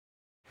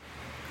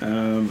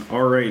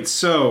All right,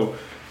 so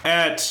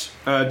at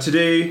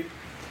today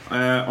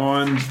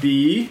on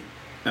the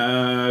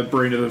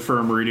Brain of the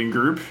Firm reading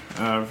group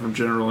from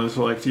General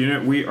Intellect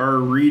Unit, we are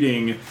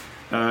reading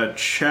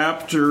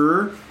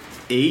Chapter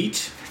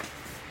 8,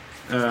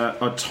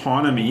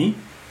 Autonomy.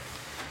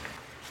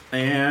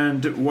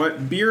 And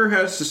what Beer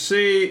has to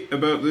say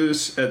about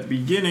this at the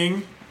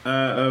beginning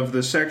of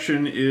the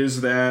section is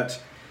that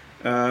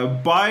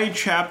by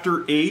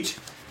Chapter 8,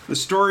 the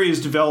story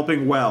is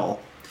developing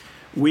well.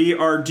 We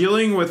are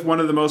dealing with one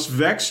of the most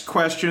vexed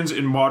questions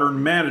in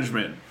modern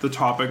management, the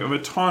topic of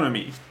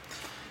autonomy.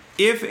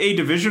 If a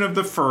division of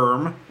the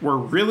firm were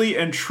really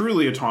and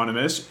truly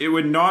autonomous, it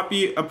would not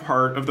be a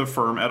part of the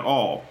firm at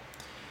all.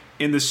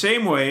 In the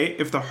same way,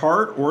 if the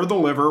heart or the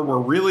liver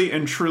were really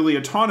and truly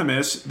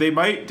autonomous, they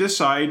might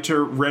decide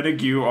to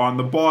renege on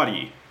the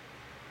body.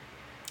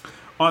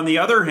 On the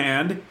other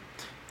hand,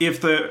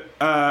 if the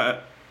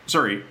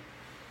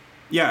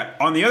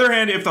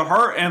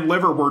heart and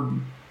liver were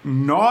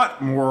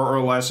not more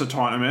or less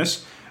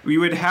autonomous, we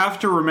would have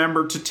to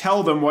remember to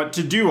tell them what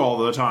to do all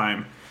the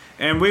time,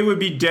 and we would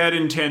be dead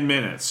in 10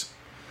 minutes.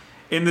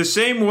 In the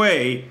same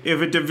way, if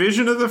a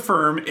division of the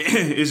firm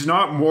is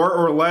not more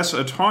or less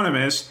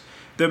autonomous,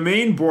 the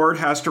main board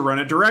has to run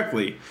it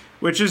directly,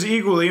 which is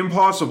equally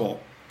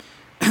impossible.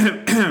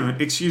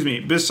 Excuse me.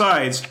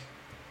 Besides,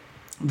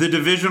 the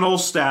divisional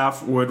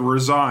staff would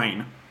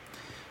resign.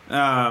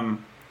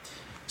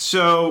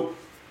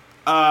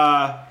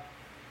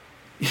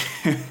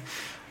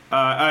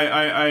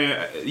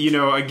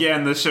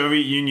 Again, the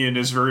Soviet Union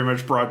is very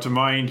much brought to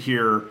mind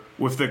here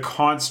with the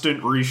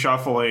constant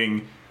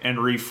reshuffling and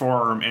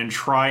reform and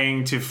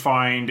trying to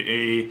find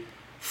a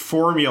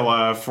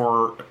formula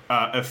for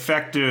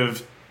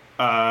effective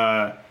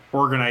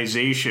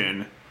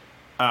organization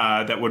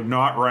that would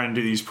not run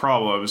into these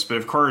problems. But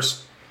of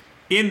course,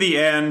 in the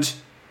end,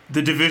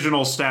 the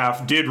divisional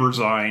staff did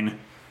resign.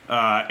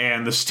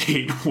 And the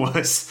state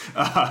was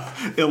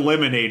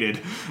eliminated.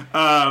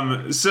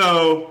 That's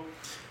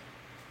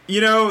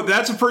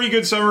a pretty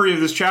good summary of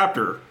this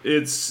chapter.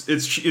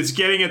 It's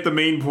getting at the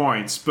main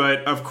points,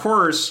 but of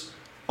course,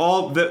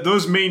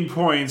 those main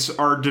points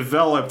are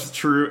developed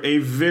through a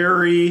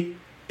very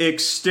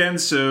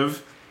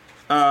extensive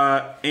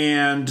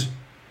and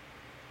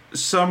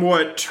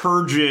somewhat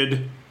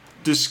turgid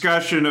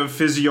discussion of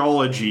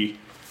physiology.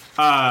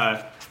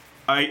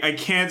 I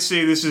can't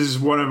say this is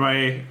one of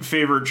my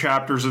favorite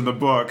chapters in the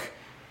book.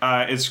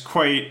 It's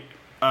quite,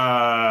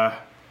 I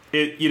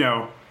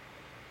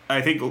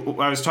think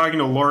I was talking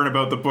to Lauren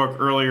about the book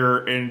earlier,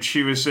 and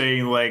she was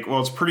saying,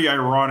 it's pretty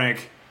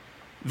ironic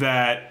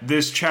that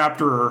this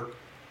chapter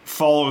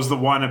follows the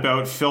one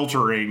about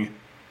filtering,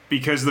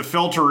 because the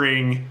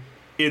filtering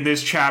in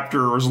this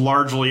chapter was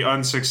largely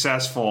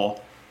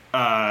unsuccessful.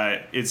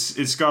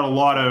 It's got a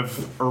lot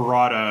of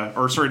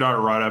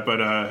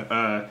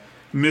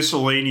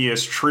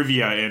miscellaneous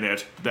trivia in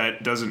it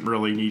that doesn't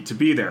really need to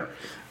be there.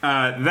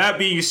 That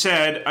being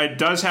said, it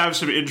does have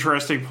some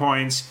interesting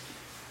points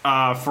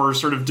for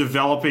sort of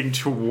developing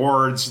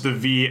towards the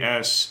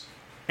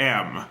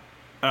VSM.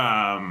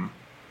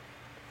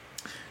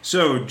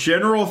 So,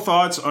 general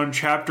thoughts on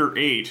Chapter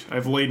 8.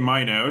 I've laid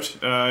mine out.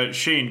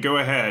 Shane, go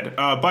ahead.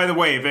 By the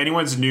way, if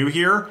anyone's new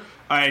here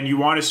and you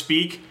want to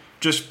speak,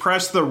 just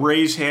press the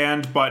raise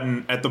hand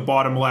button at the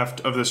bottom left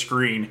of the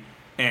screen,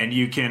 and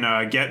you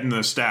can get in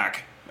the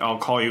stack. I'll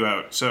call you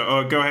out.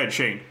 So go ahead,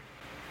 Shane.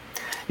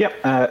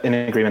 Yep, in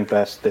agreement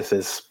that this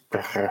is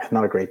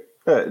not a great...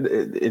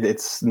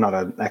 it's not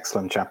an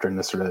excellent chapter in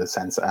this sort of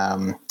sense.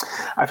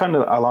 I found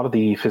a lot of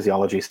the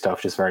physiology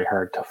stuff just very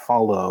hard to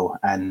follow,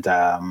 and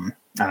I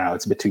don't know,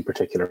 it's a bit too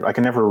particular. I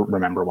can never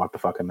remember what the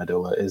fuck a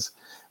medulla is,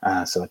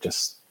 so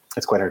it's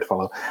quite hard to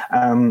follow.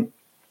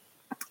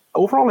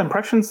 Overall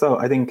impressions, though,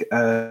 I think...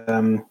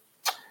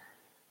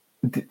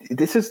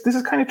 This is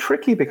kind of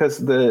tricky because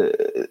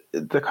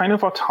the kind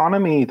of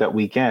autonomy that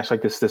we get,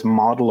 like this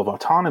model of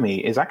autonomy,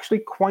 is actually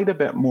quite a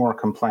bit more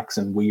complex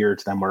and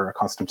weird than we're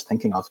accustomed to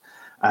thinking of.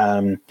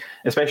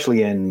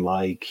 Especially in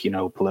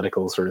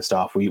political sort of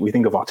stuff, we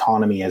think of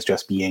autonomy as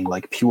just being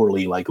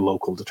purely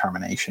local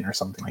determination or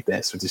something like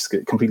this, or just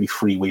completely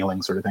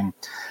freewheeling sort of thing.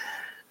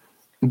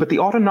 But the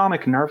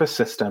autonomic nervous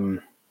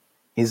system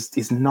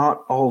is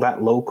not all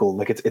that local.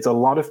 It's a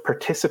lot of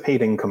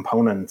participating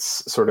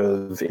components sort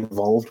of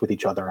involved with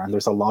each other, and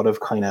there's a lot of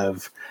kind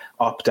of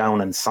up,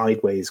 down, and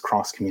sideways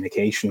cross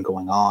communication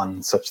going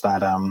on, such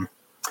that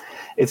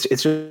it's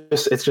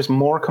just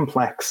more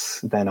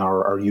complex than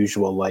our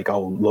usual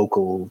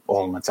local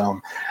all on its own.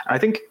 And I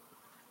think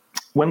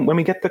when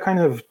we get the kind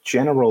of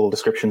general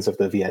descriptions of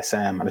the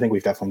VSM, and I think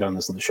we've definitely done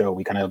this on the show,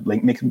 we kind of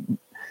make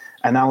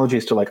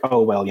analogies to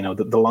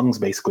the lungs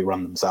basically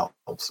run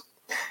themselves.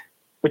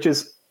 Which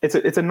is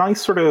it's a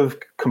nice sort of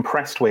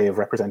compressed way of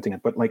representing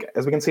it, but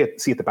as we can see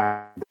at the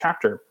back of the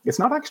chapter, it's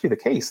not actually the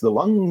case. The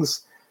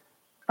lungs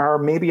are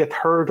maybe a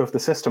third of the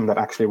system that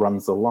actually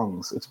runs the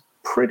lungs. It's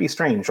pretty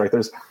strange, right?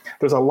 There's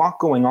a lot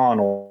going on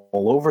all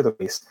over the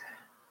place,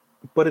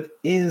 but it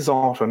is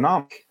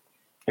autonomic.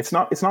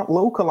 it's not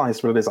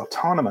localized, but it is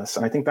autonomous,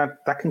 and I think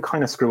that can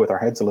kind of screw with our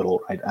heads a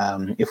little, right?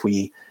 If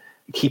we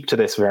keep to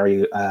this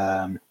very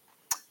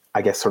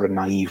I guess sort of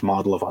naive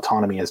model of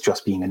autonomy as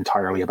just being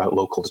entirely about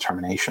local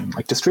determination.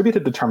 Like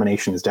distributed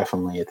determination is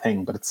definitely a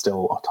thing, but it's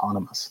still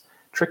autonomous.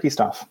 Tricky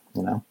stuff,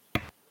 you know?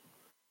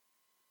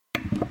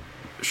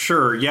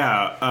 Sure,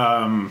 yeah.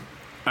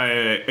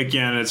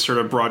 Again, it's sort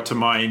of brought to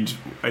mind,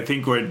 I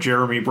think what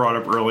Jeremy brought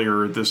up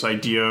earlier, this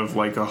idea of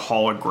like a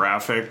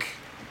holographic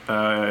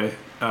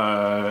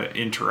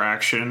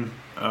interaction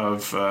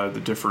of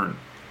the different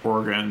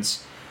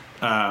organs.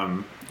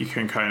 You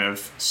can kind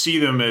of see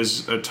them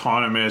as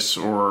autonomous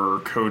or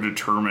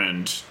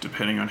co-determined,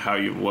 depending on how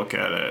you look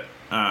at it.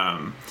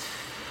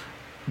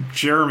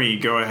 Jeremy,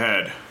 go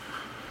ahead.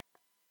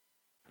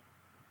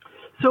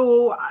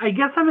 So I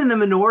guess I'm in the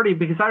minority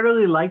because I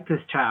really like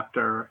this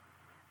chapter.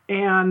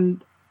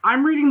 And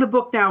I'm reading the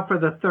book now for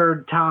the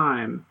third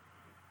time.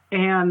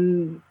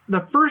 And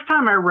the first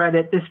time I read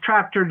it, this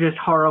chapter just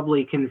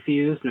horribly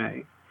confused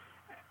me.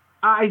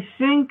 I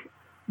think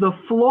the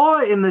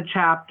flaw in the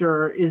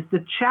chapter is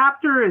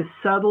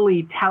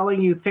subtly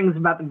telling you things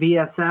about the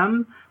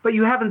VSM, but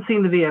you haven't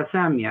seen the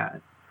VSM yet.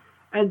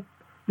 And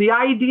the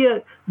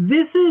idea,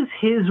 this is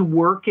his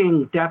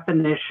working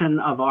definition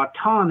of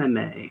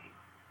autonomy.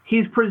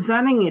 He's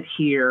presenting it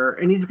here,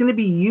 and he's going to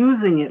be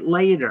using it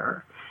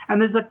later.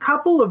 And there's a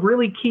couple of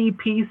really key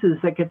pieces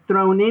that get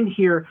thrown in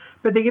here,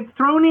 but they get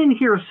thrown in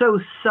here so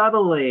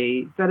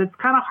subtly that it's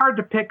kind of hard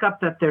to pick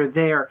up that they're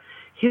there.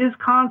 His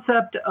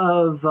concept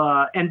of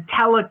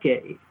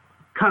entelechy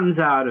comes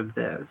out of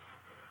this,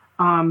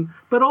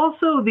 but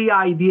also the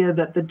idea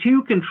that the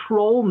two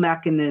control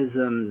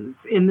mechanisms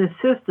in this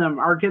system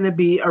are going to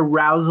be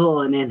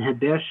arousal and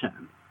inhibition.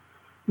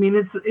 I mean,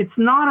 it's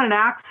not an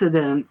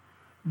accident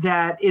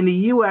that in the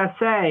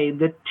USA,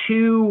 the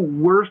two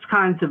worst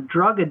kinds of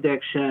drug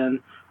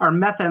addiction are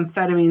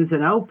methamphetamines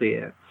and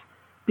opiates,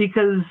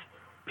 because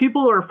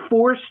people are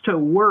forced to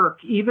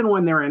work even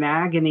when they're in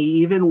agony,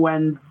 even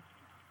when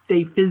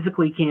they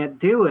physically can't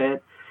do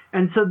it.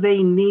 And so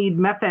they need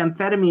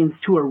methamphetamines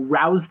to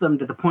arouse them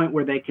to the point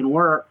where they can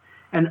work,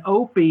 and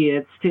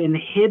opiates to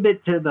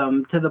inhibit to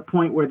them to the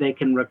point where they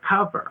can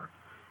recover.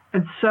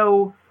 And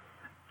so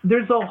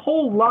there's a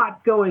whole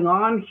lot going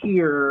on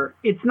here.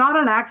 It's not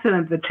an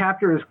accident the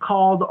chapter is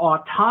called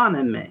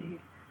Autonomy.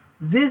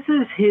 This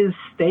is his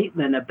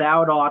statement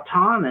about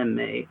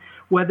autonomy,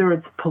 whether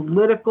it's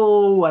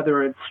political,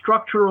 whether it's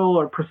structural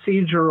or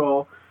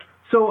procedural.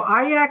 So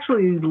I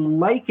actually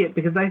like it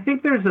because I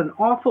think there's an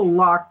awful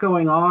lot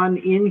going on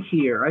in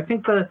here. I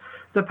think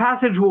the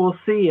passage we'll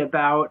see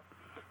about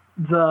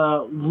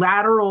the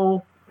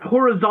lateral,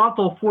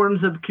 horizontal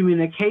forms of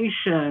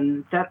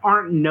communication that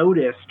aren't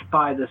noticed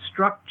by the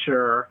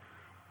structure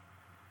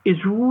is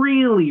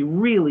really,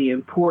 really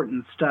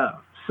important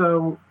stuff.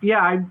 So yeah,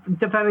 I'm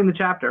defending the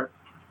chapter.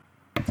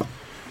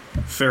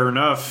 Fair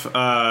enough.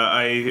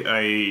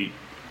 I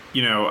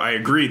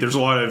agree. There's a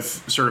lot of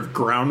sort of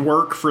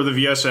groundwork for the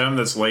VSM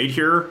that's laid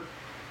here.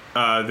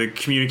 The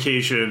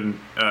communication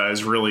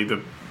is really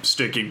the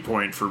sticking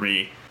point for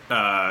me.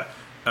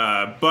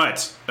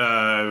 But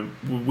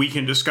we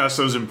can discuss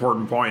those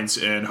important points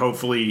and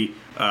hopefully,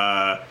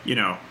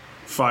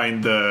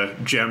 find the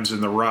gems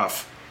in the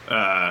rough.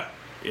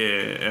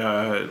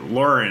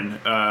 Lauren,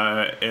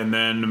 and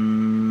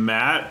then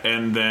Matt,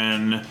 and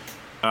then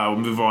we'll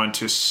move on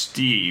to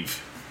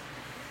Steve.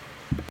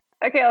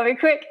 Okay, I'll be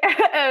quick.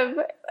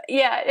 I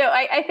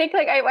think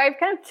I've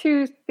kind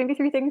of maybe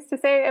three things to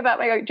say about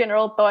my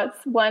general thoughts.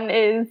 One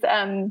is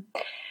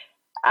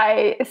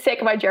I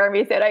second what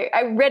Jeremy said.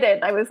 I read it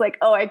and I was like,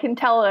 oh, I can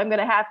tell I'm going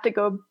to have to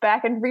go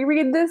back and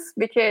reread this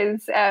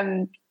because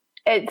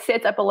it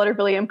sets up a lot of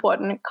really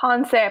important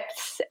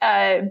concepts.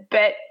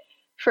 But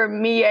for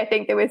me, I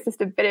think there was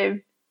just a bit of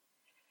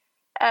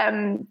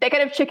that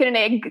kind of chicken and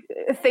egg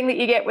thing that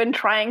you get when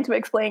trying to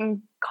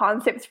explain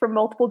concepts from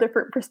multiple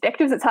different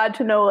perspectives. It's hard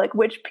to know like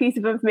which piece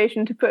of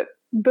information to put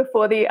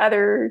before the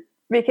other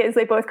because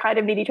they both kind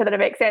of need each other to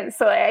make sense.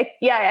 So I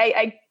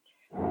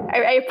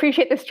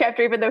appreciate this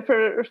chapter, even though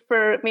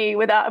for me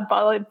without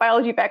a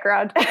biology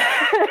background,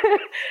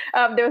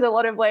 there was a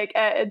lot of like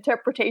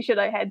interpretation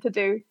I had to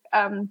do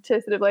to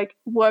sort of like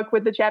work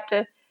with the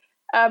chapter.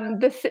 But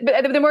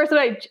the more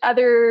sort of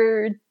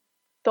other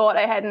thought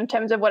I had in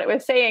terms of what it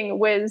was saying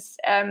was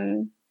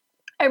I'm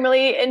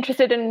really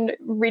interested in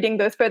reading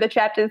those further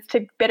chapters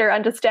to better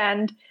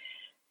understand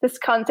this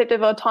concept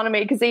of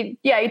autonomy, because he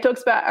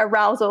talks about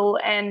arousal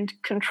and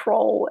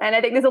control, and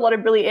I think there's a lot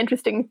of really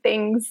interesting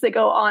things that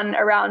go on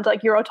around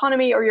like your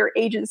autonomy or your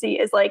agency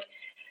as like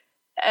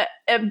a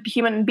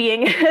human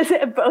being,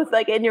 both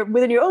like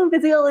within your own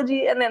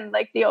physiology and then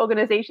like the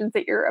organizations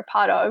that you're a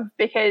part of,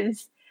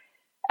 because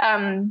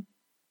I'm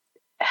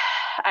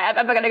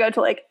not going to go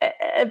to like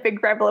a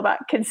big ramble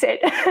about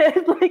consent,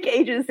 like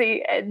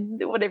agency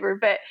and whatever,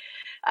 but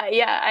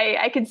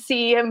I could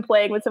see him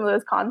playing with some of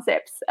those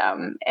concepts,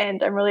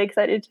 and I'm really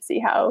excited to see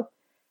how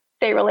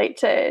they relate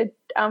to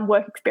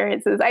work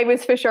experiences. I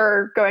was for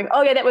sure going,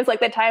 oh yeah, that was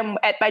like the time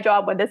at my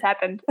job when this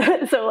happened.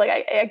 So like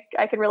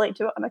I can relate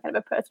to it on a kind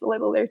of a personal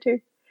level there too.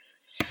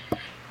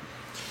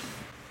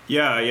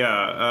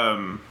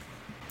 Yeah,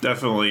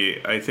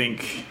 definitely. I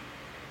think.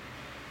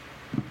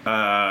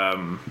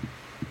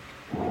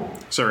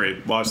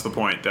 Sorry, lost the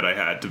point that I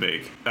had to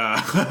make.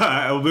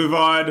 I'll move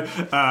on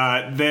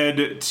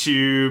then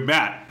to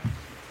Matt.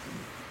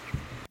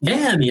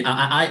 Yeah, I mean,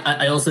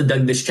 I also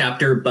dug this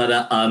chapter,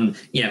 but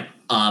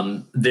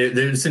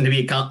there seemed to be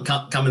a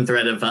common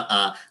thread of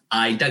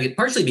I dug it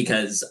partially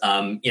because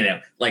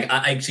like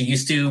I actually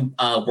used to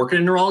work in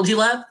a neurology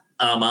lab.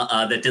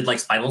 That did like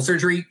spinal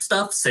surgery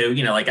stuff. So,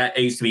 like I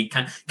used to be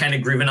kind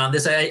of grooving on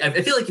this. I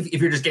feel like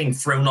if you're just getting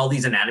thrown all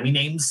these anatomy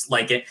names,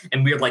 like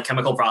and weird like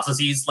chemical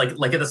processes, like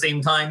at the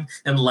same time,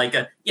 and like,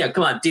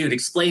 come on, dude,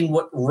 explain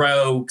what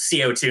rho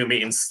CO2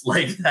 means.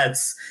 Like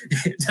that's,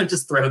 don't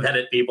just throw that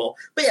at people.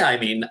 But yeah, I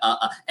mean,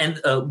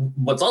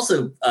 what's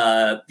also,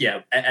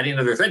 adding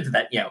another thread to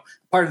that,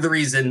 part of the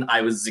reason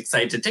I was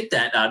excited to take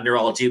that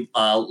neurology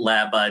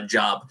lab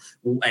job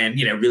and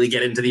really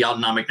get into the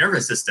autonomic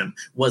nervous system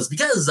was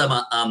because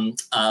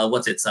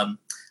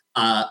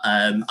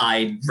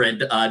I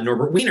read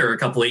Norbert Wiener a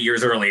couple of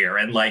years earlier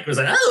and like was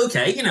like, oh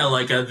okay,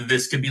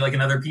 this could be like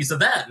another piece of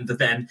that, and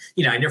then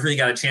I never really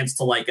got a chance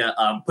to like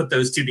put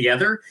those two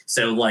together.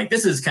 So like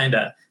this is kind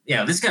of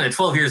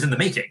 12 years in the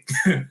making.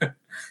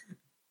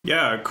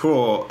 Yeah,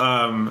 cool.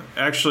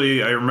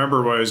 Actually, I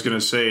remember what I was going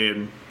to say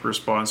in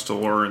response to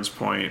Lauren's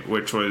point,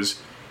 which was,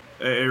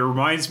 it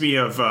reminds me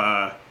of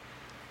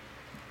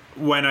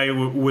when I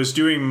was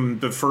doing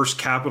the first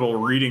Capital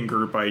reading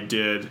group I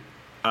did,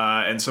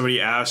 and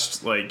somebody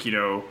asked, why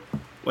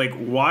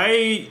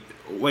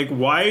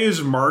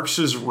is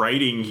Marx's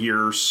writing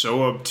here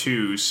so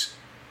obtuse,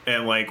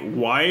 and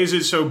why is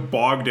it so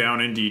bogged down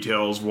in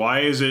details? Why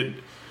is it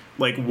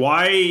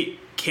why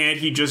can't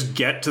he just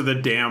get to the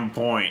damn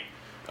point?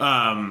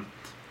 The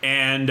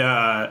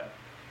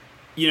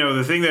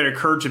thing that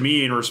occurred to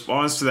me in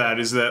response to that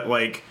is that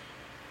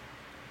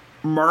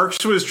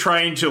Marx was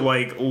trying to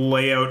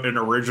lay out an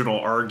original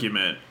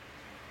argument,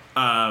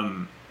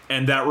 and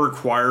that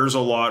requires a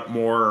lot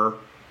more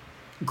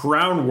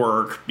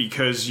groundwork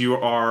because you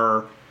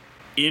are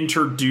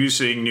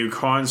introducing new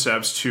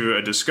concepts to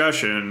a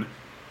discussion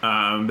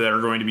that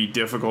are going to be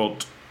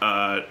difficult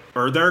or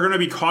that are going to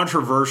be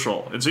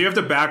controversial, and so you have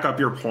to back up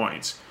your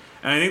points.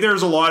 And I think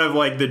there's a lot of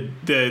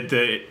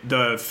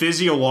the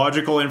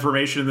physiological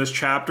information in this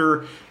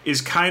chapter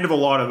is kind of a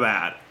lot of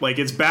that.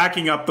 It's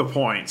backing up the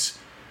points.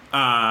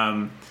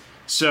 I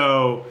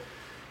still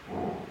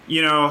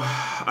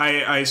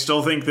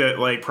think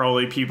that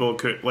probably people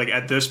could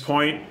at this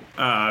point,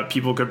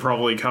 people could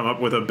probably come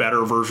up with a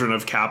better version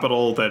of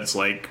Capital that's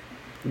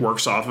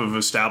works off of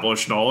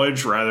established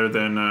knowledge rather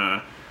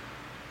than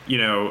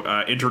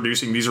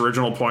introducing these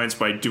original points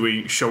by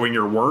showing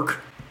your work.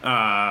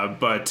 And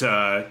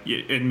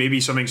maybe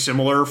something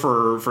similar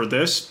for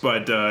this,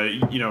 but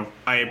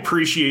I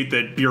appreciate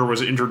that Beer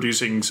was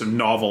introducing some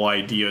novel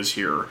ideas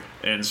here,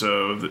 and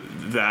so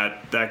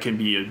that can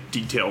be a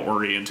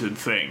detail-oriented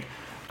thing.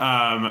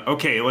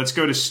 Okay, let's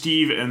go to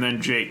Steve and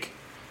then Jake.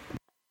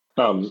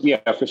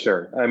 Yeah, for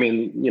sure. I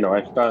mean,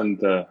 I found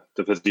the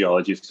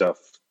physiology stuff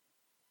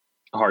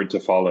hard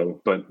to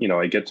follow, but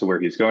I get to where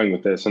he's going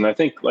with this, and I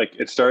think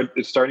it's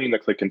starting to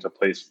click into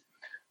place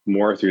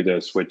more through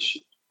this,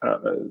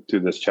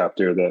 through this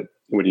chapter, that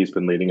what he's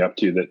been leading up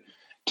to, that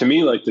to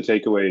me, the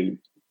takeaway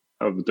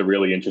of the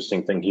really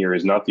interesting thing here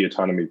is not the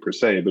autonomy per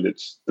se, but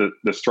it's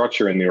the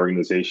structure in the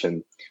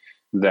organization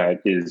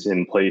that is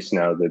in place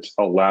now that's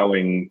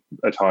allowing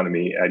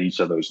autonomy at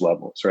each of those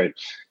levels, right?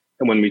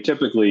 And when we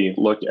typically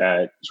look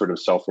at sort of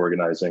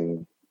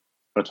self-organizing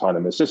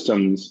autonomous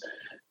systems,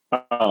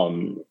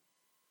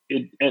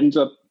 it ends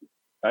up,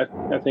 I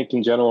think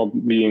in general,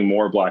 being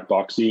more black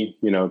boxy,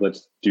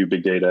 let's do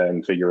big data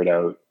and figure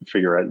out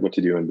what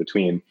to do in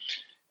between.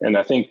 And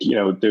I think,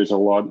 there's a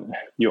lot,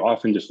 you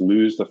often just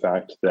lose the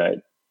fact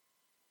that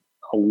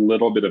a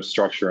little bit of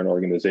structure and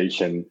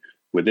organization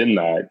within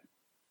that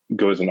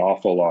goes an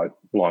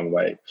long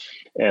way.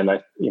 And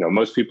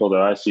most people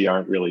that I see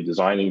aren't really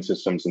designing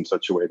systems in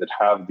such a way that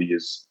have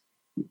these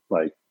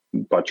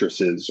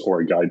buttresses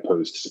or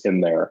guideposts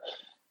in there.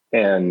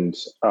 And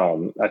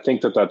I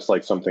think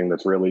that's something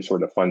that's really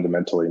sort of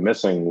fundamentally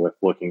missing with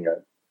looking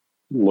at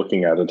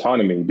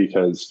autonomy,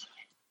 because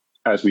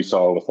as we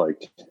saw with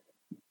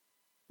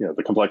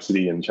the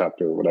complexity in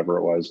chapter, whatever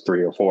it was,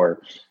 3 or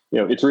 4,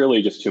 it's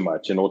really just too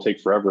much, and it'll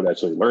take forever to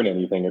actually learn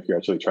anything if you're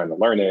actually trying to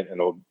learn it.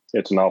 And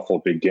it's an awful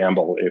big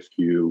gamble if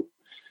you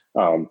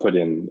put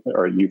in,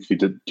 or if you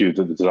do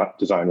the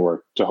design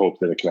work to hope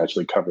that it can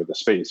actually cover the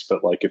space.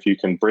 But if you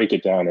can break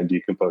it down and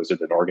decompose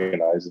it and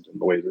organize it in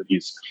the way that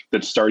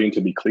that's starting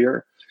to be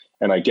clear.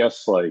 And I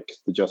guess the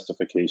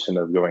justification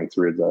of going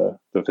through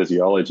the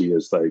physiology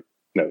is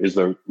is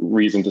the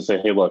reason to say,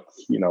 hey, look,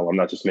 I'm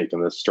not just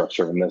making this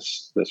structure and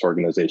this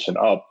organization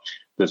up.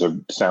 There's a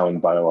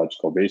sound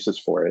biological basis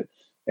for it,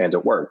 and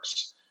it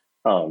works.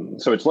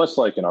 So it's less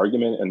like an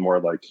argument and more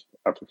like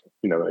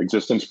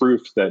existence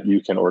proof that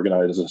you can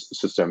organize a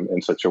system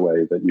in such a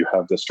way that you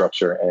have the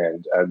structure,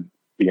 and at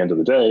the end of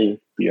the day,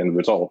 the end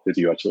result is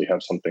you actually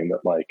have something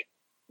that like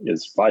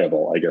is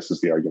viable, I guess,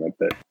 is the argument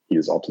that he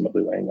is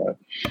ultimately laying out.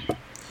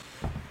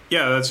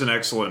 Yeah, that's an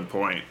excellent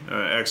point.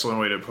 Excellent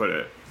way to put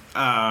it.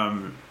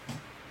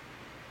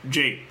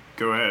 Jake,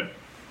 go ahead.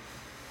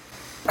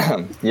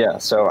 Yeah,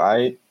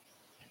 so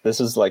this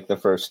is like the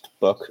first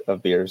book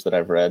of Beers that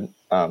I've read.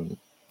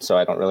 So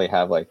I don't really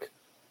have like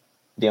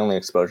the only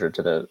exposure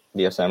to the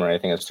DSM or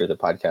anything is through the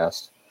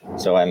podcast.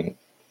 So I'm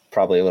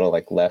probably a little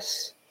like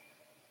less,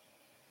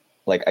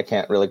 like I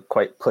can't really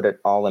quite put it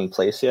all in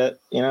place yet,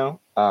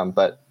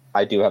 but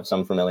I do have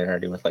some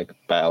familiarity with like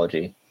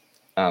biology,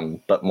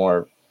 but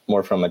more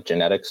from a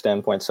genetic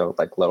standpoint. So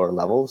like lower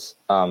levels.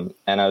 And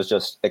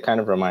it kind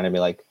of reminded me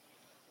like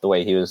the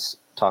way he was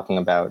talking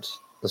about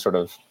the sort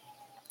of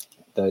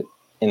the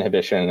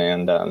inhibition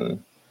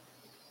and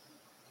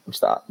what's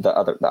the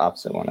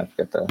opposite one? I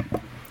forget the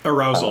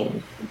arousal.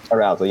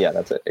 Arousal, yeah,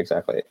 that's it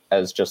exactly.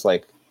 As just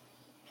like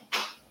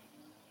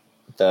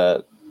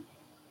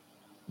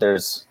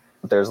there's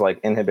like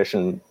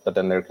inhibition, but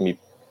then there can be.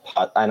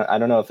 I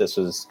don't know if this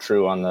is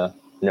true on the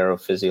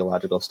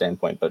neurophysiological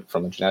standpoint, but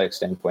from a genetic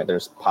standpoint,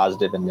 there's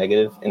positive and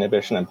negative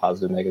inhibition and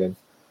positive and negative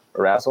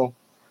arousal,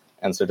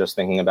 and so just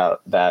thinking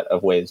about that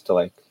of ways to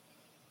like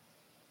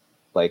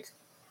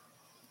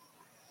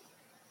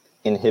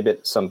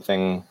inhibit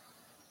something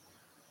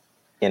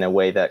in a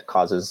way that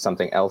causes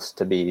something else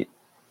to be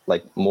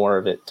like more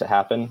of it to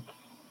happen.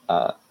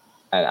 And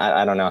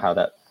I don't know how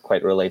that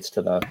quite relates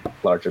to the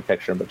larger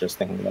picture, but just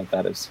thinking about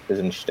that is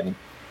interesting.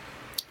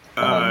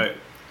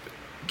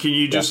 Can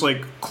you just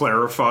like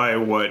clarify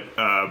what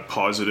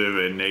positive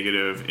and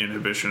negative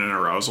inhibition and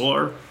arousal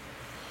are?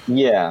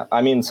 Yeah,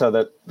 I mean, so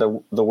that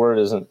the word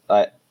isn't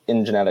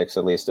in genetics,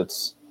 at least,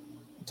 it's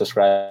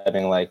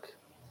describing like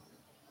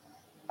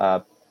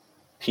a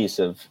piece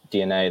of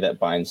DNA that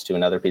binds to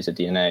another piece of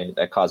DNA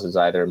that causes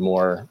either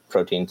more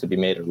protein to be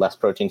made or less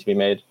protein to be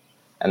made.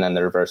 And then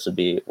the reverse would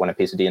be when a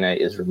piece of DNA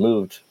is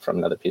removed from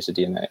another piece of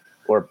DNA,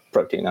 or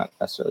protein, not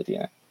necessarily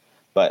DNA,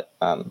 but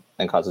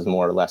and causes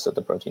more or less of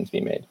the protein to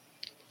be made.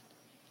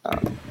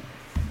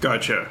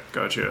 Gotcha.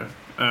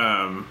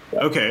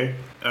 Okay.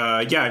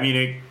 Yeah, I mean,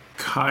 it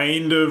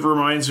kind of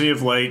reminds me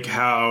of like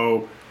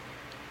how,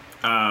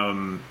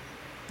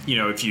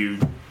 if you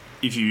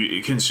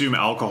consume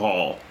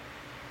alcohol,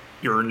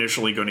 you're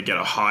initially going to get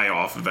a high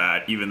off of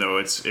that, even though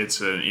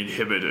it's an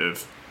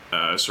inhibitive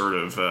sort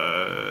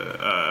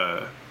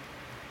of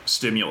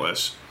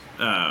stimulus,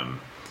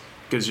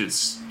 because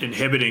it's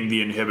inhibiting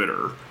the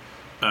inhibitor.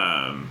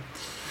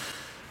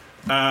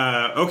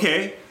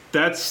 Okay,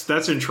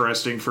 that's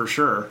interesting for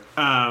sure.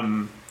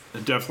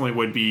 It definitely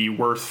would be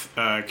worth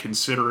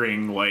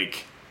considering,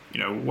 like,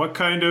 what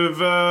kind of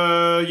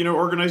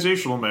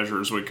organizational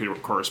measures would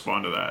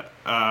correspond to that.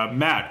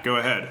 Matt, go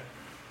ahead.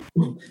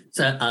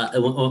 So I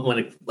want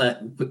to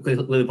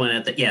quickly point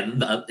out that in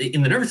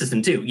the nervous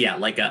system too,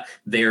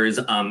 there's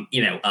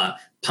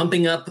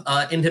pumping up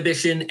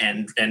inhibition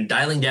and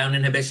dialing down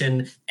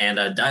inhibition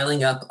and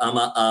dialing up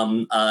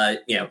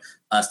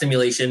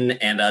stimulation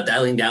and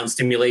dialing down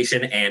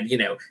stimulation, and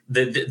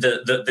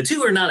the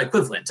two are not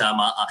equivalent.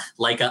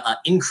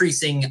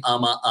 Increasing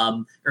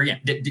so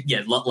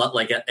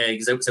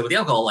with the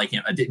alcohol,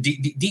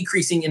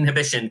 decreasing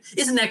inhibition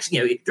isn't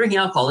actually drinking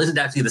alcohol isn't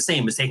actually the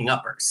same as taking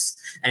uppers,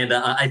 and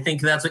I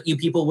think that's what you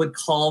people would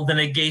call the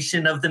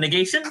negation of the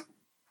negation.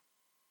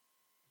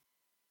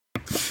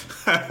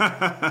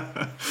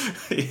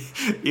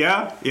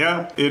 yeah,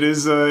 it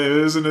is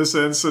in a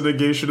sense a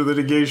negation of the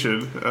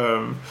negation.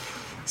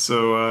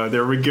 So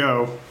there we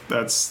go.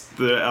 That's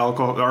the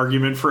alcohol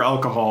argument for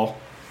alcohol.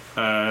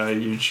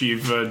 You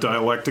achieve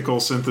dialectical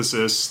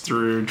synthesis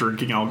through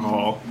drinking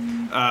alcohol.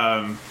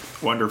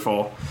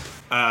 Wonderful.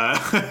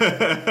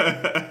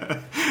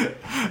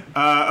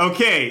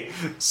 Okay,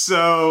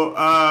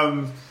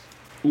 so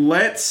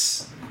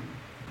let's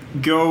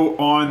go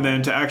on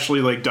then to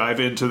actually dive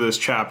into this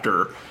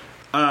chapter.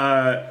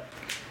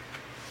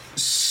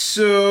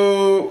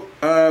 So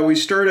we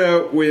start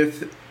out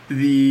with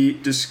the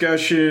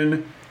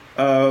discussion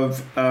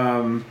of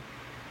why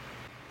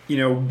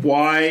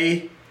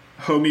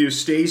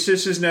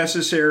homeostasis is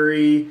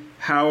necessary,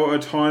 how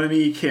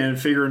autonomy can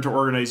figure into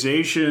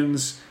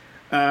organizations.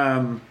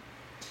 Now,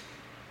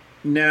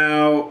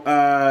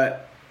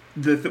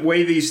 the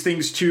way these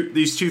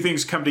two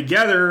things come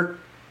together,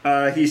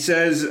 he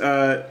says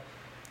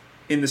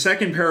in the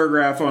second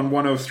paragraph on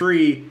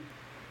 103,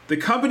 the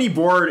company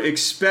board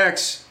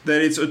expects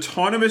that its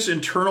autonomous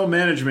internal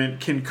management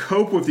can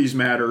cope with these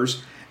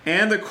matters,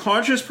 and the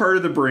conscious part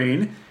of the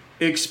brain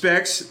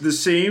expects the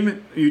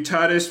same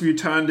mutatis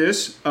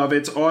mutandis of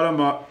its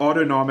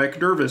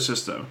autonomic nervous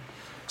system.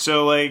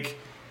 So,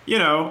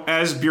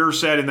 as Beer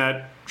said in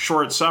that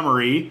short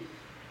summary,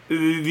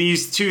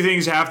 these two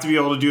things have to be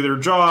able to do their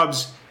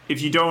jobs.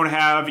 If you don't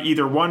have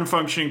either one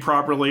functioning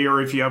properly,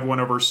 or if you have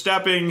one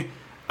overstepping,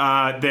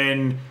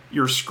 then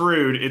you're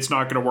screwed. It's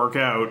not going to work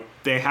out.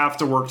 They have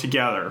to work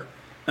together.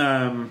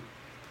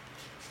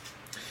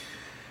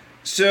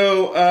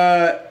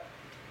 So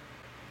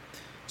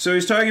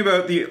he's talking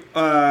about the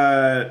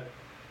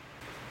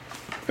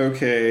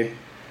okay.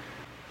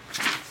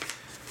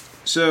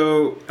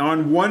 So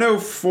on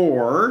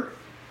 104,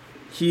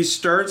 he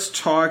starts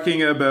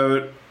talking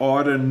about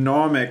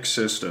autonomic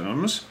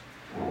systems.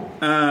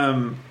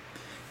 And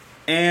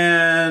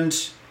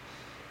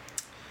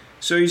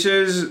so he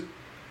says,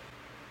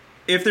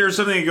 if there's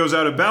something that goes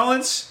out of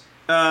balance,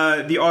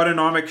 the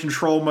autonomic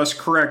control must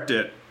correct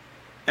it.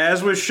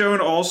 As was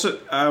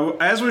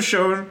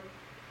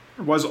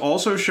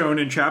also shown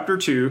in Chapter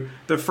 2,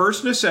 the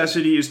first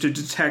necessity is to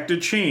detect a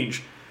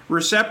change.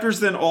 Receptors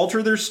then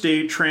alter their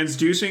state,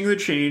 transducing the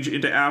change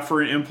into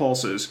afferent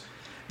impulses.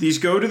 These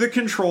go to the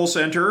control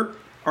center,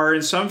 are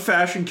in some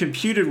fashion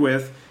computed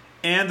with,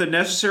 and the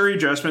necessary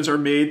adjustments are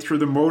made through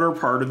the motor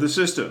part of the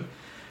system.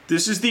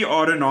 This is the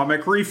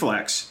autonomic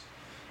reflex.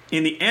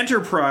 In the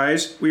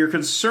enterprise, we are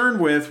concerned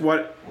with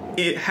what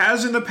it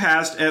has in the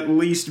past at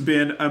least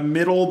been a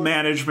middle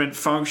management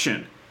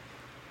function.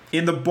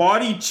 In the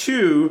body,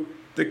 too,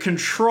 the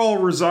control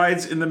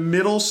resides in the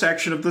middle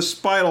section of the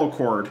spinal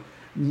cord,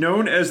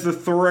 known as the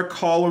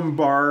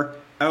thoracolumbar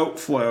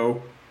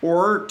outflow,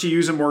 or, to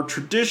use a more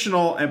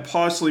traditional and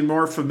possibly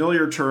more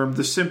familiar term,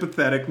 the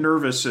sympathetic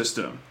nervous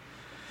system.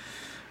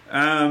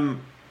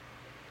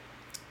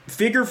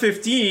 Figure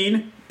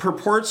 15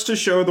 purports to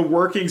show the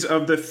workings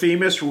of the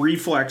famous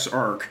reflex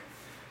arc.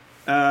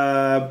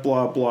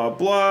 Blah, blah,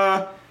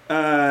 blah.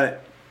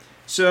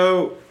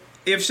 So,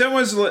 if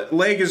someone's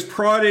leg is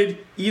prodded,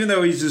 even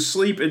though he's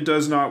asleep and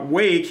does not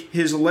wake,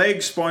 his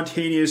leg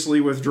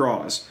spontaneously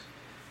withdraws.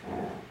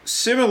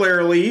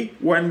 Similarly,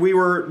 when we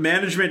were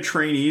management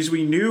trainees,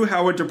 we knew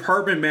how a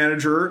department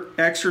manager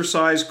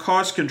exercised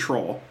cost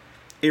control.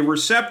 A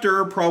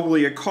receptor,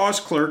 probably a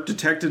cost clerk,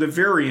 detected a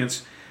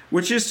variance,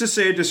 which is to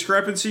say a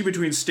discrepancy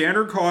between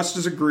standard cost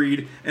as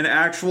agreed and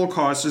actual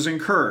cost as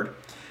incurred.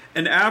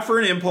 An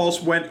afferent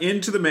impulse went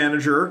into the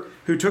manager,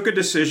 who took a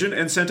decision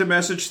and sent a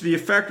message to the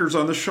effectors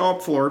on the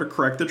shop floor to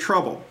correct the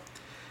trouble.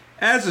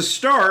 As a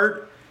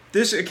start,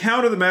 this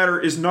account of the matter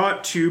is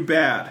not too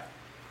bad.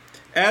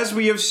 As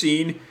we have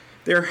seen,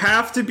 there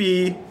have to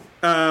be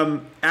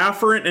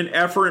afferent and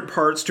efferent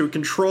parts to a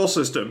control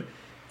system,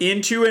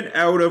 into and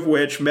out of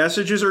which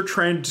messages are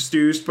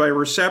transduced by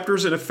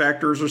receptors and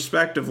effectors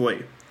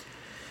respectively.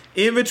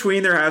 In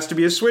between, there has to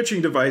be a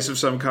switching device of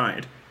some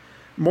kind.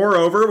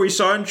 Moreover, we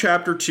saw in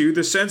Chapter 2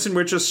 the sense in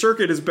which a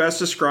circuit is best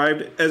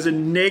described as a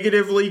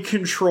negatively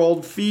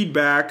controlled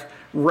feedback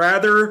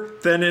rather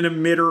than an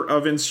emitter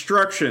of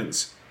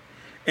instructions.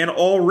 And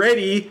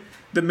already,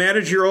 the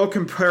managerial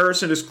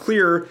comparison is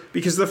clear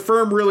because the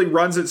firm really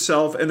runs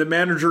itself and the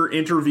manager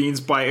intervenes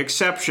by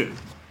exception.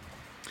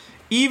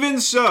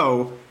 Even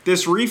so,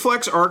 this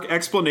reflex arc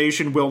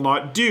explanation will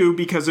not do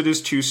because it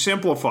is too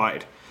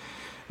simplified.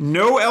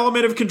 No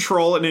element of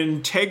control in an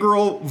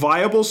integral,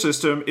 viable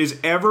system is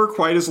ever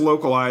quite as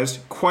localized,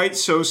 quite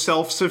so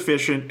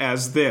self-sufficient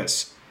as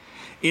this.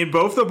 In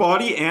both the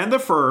body and the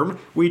firm,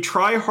 we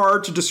try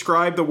hard to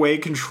describe the way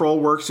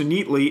control works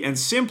neatly and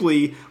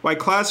simply by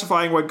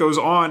classifying what goes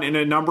on in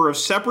a number of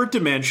separate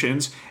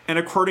dimensions and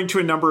according to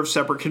a number of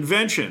separate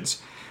conventions.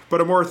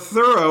 But a more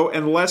thorough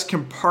and less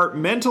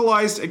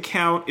compartmentalized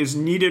account is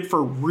needed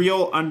for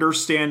real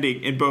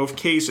understanding in both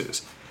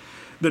cases.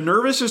 The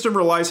nervous system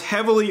relies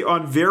heavily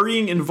on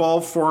varying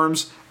involved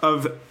forms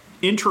of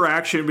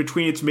interaction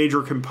between its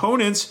major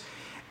components,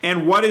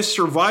 and what is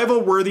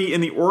survival worthy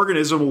in the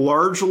organism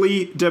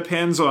largely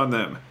depends on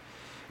them.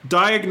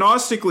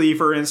 Diagnostically,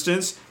 for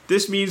instance,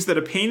 this means that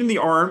a pain in the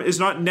arm is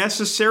not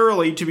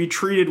necessarily to be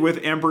treated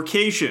with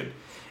embrocation.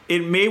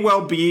 It may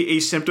well be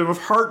a symptom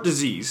of heart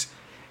disease.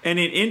 And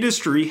in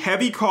industry,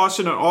 heavy costs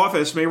in an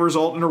office may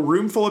result in a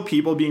room full of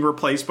people being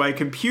replaced by a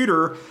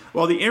computer,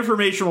 while the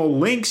informational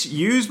links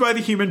used by the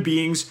human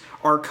beings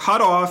are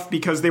cut off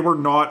because they were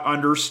not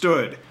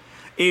understood.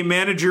 A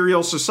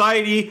managerial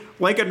society,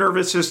 like a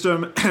nervous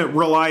system,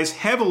 relies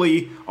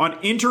heavily on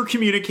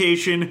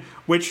intercommunication,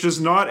 which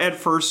does not at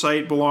first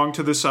sight belong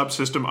to the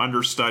subsystem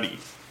under study.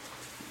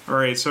 All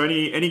right, so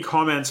any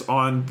comments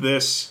on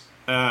this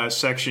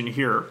section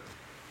here?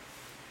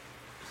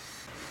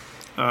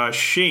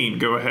 Shane,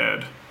 go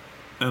ahead.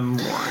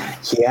 And Lauren.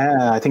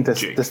 Yeah, I think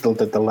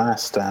the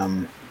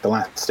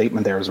last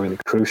statement there is really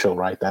crucial,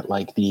 right? That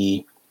like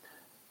the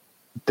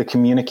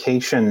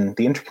communication,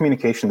 the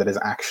intercommunication that is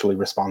actually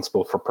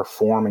responsible for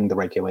performing the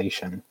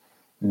regulation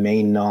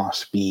may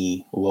not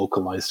be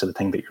localized to the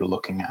thing that you're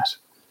looking at.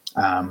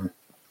 I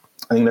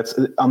think that's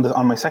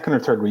on my second or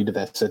third read of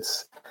this,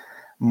 it's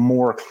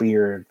more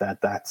clear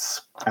that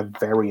that's a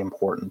very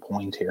important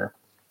point here.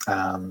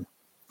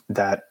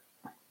 That,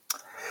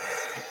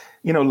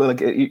 you know,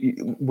 like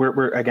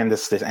we're again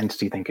this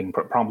entity thinking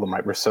problem,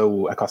 right? We're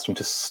so accustomed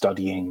to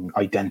studying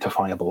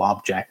identifiable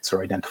objects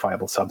or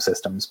identifiable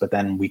subsystems, but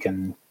then we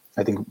can,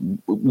 I think,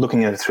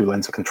 looking at it through the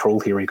lens of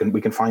control theory,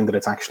 we can find that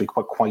it's actually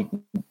quite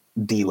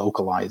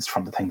delocalized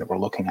from the thing that we're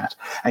looking at,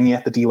 and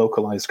yet the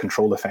delocalized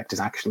control effect is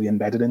actually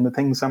embedded in the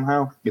thing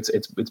somehow.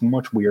 It's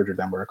much weirder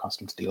than we're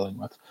accustomed to dealing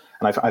with,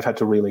 and I've had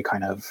to really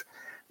kind of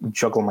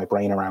juggle my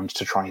brain around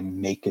to try and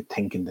make it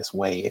think in this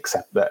way,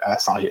 except that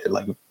aside,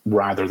 like,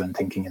 rather than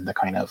thinking in the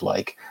kind of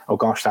like, oh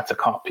gosh, that's a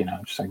cup, you know,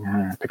 just like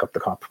pick up the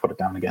cup, put it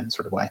down again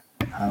sort of way.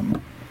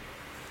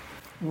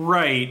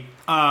 Right.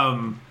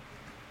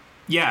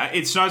 Yeah,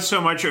 it's not so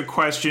much a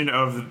question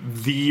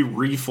of the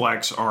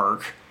reflex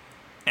arc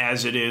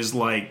as it is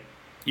like,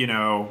 you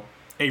know,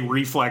 a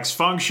reflex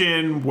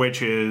function,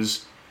 which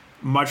is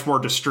much more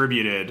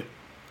distributed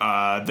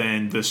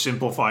than the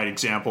simplified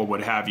example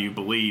would have you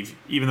believe.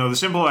 Even though the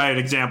simplified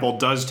example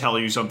does tell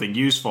you something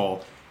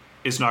useful,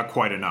 it's not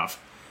quite enough.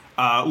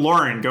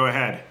 Lauren, go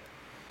ahead.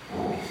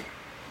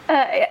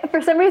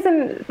 For some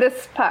reason,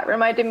 this part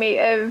reminded me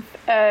of,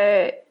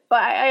 I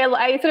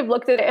sort of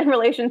looked at it in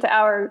relation to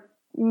our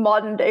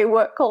modern day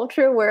work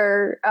culture,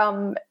 where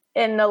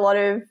in a lot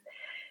of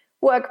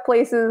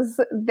workplaces,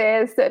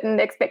 there's certain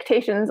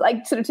expectations,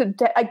 like sort of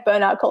like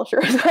burnout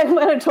culture is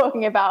what I'm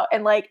talking about,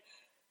 and like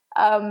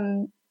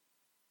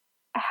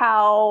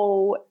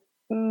how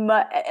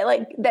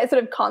like that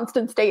sort of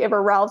constant state of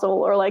arousal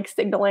or like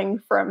signaling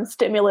from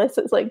stimulus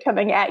that's like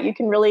coming at you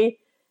can really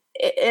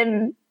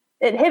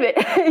inhibit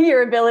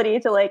your ability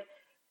to like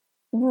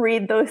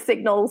read those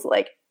signals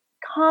like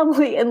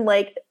calmly and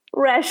like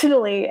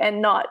rationally,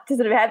 and not to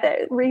sort of have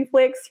that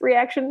reflex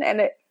reaction.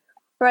 And it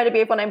reminded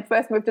me of when I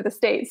first moved to the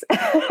States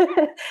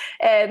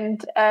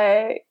and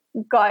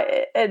got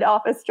an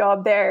office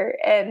job there,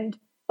 and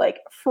like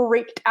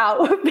freaked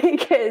out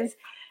because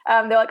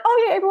they're like,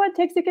 oh yeah, everyone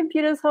takes their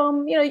computers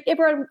home. You know,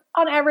 everyone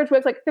on average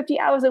works like 50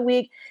 hours a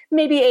week,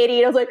 maybe 80.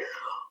 And I was like,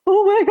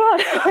 oh my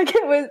God, like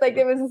it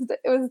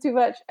was too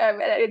much.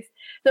 And it's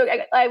so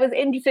I was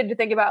interested to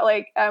think about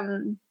like,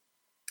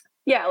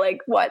 like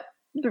what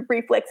the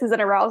reflexes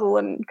and arousal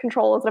and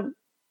control sort of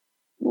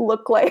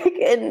look like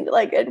in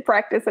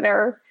practice in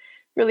our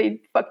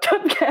really fucked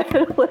up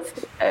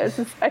capitalist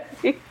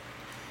society.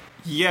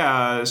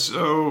 Yeah,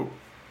 so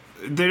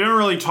they don't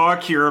really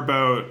talk here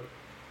about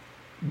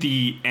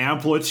the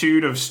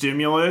amplitude of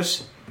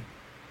stimulus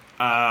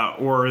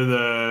or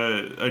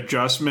the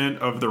adjustment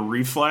of the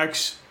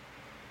reflex,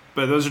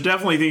 but those are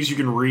definitely things you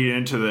can read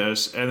into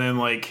this, and then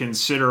like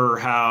consider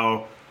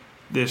how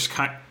this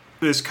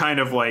kind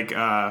of like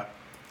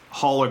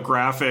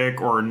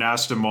holographic or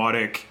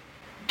anastomotic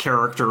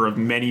character of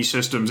many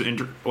systems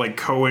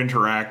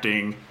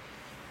co-interacting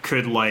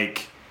could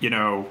like, you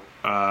know,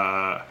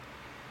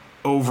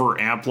 over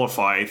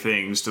amplify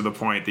things to the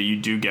point that you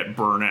do get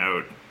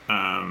burnout.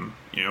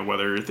 You know,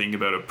 whether you're thinking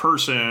about a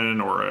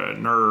person or a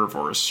nerve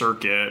or a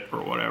circuit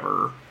or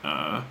whatever,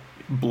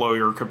 blow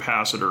your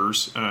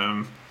capacitors,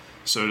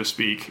 so to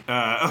speak.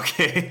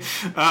 Okay.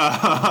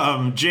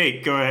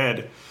 Jake, go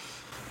ahead.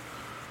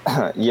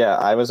 Yeah,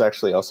 I was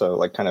actually also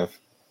like kind of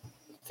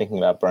thinking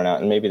about burnout,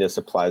 and maybe this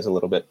applies a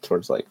little bit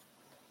towards like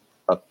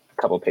a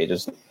couple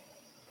pages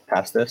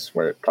past this,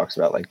 where it talks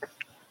about like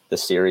the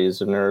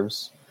series of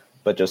nerves,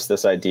 but just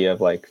this idea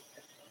of like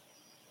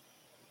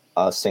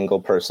a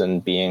single person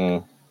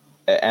being,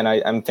 and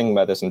I'm thinking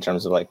about this in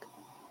terms of like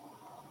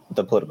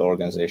the political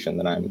organization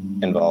that I'm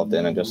involved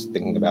in, and just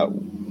thinking about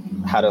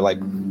how to like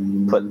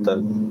put the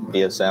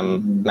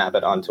BSM, map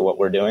it onto what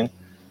we're doing.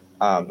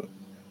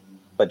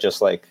 But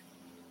just like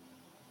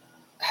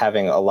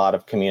having a lot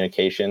of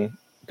communication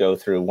go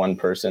through one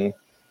person,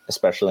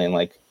 especially in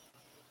like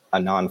a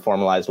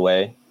non-formalized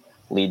way,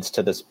 leads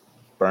to this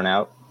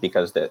burnout,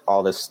 because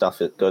all this stuff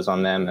that goes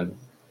on them, and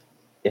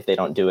if they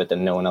don't do it,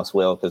 then no one else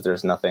will, because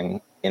there's nothing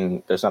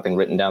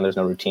written down, there's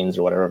no routines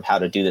or whatever of how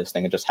to do this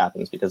thing. It just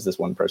happens because this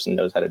one person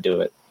knows how to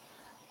do it.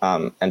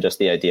 And just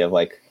the idea of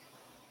like,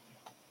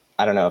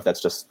 I don't know if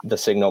that's just the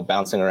signal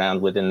bouncing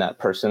around within that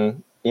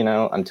person, you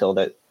know, until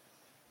that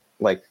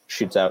like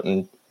shoots out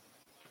in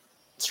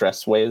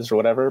stress waves or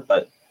whatever.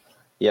 But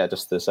yeah,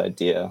 just this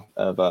idea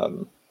of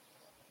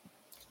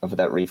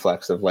that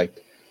reflex of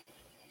like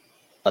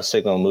a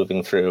signal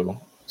moving through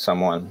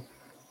someone,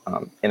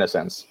 in a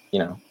sense, you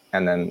know,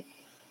 and then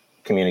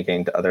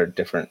communicating to other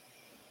different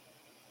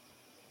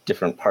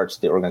parts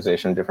of the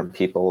organization, different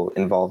people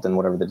involved in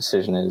whatever the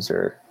decision is,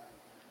 or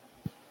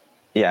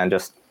yeah, and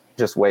just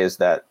ways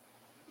that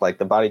like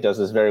the body does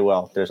this very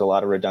well. There's a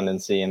lot of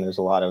redundancy, and there's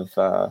a lot of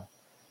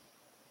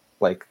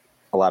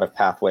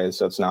pathways,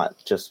 so it's not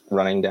just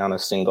running down a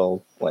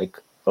single like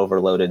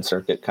overloaded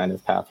circuit kind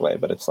of pathway,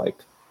 but it's like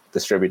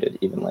distributed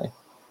evenly.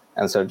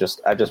 And so I've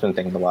just been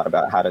thinking a lot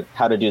about how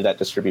to do that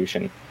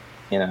distribution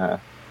in a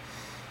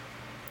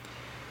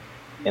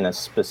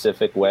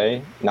specific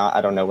way.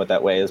 I don't know what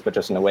that way is, but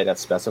just in a way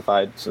that's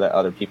specified so that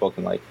other people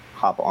can like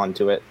hop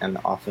onto it and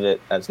off of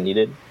it as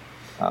needed.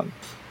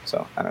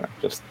 So I don't know,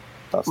 just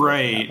thoughts.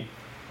 Right.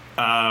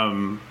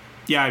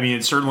 Yeah, I mean,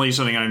 it's certainly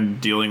something I'm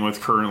dealing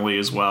with currently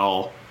as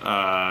well,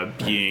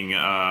 being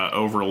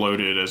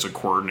overloaded as a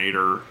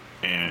coordinator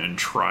and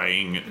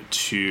trying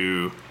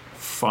to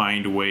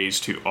find ways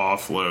to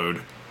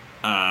offload.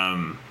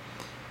 I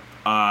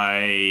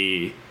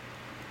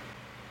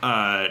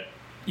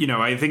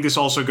think this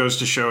also goes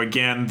to show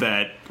again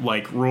that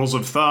like rules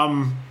of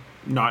thumb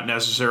they're not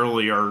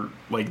necessarily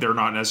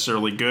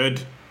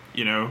good.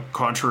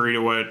 contrary to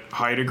what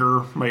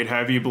Heidegger might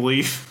have you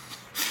believe.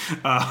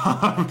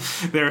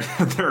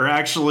 They're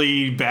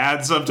actually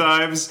bad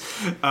sometimes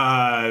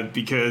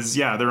because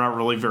they're not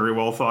really very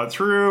well thought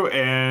through,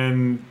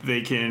 and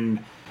they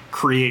can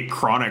create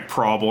chronic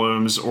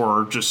problems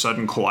or just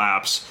sudden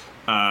collapse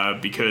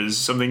because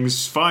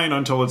something's fine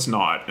until it's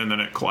not, and then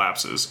it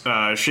collapses.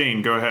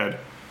 Shane, go ahead.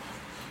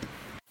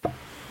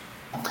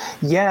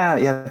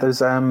 Yeah.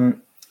 There's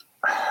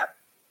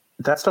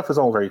that stuff is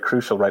all very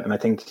crucial, right? And I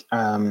think,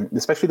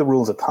 especially the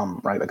rules of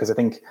thumb, right? Because I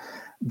think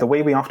the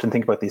way we often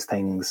think about these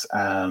things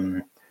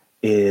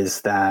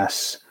is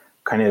that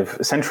kind of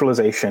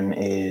centralization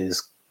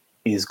is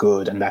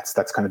good, and that's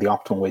kind of the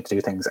optimal way to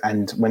do things.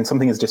 And when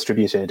something is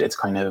distributed, it's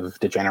kind of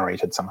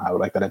degenerated somehow,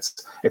 like that.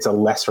 It's a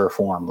lesser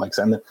form, like.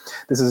 And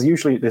this is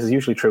usually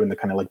true in the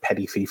kind of like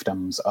petty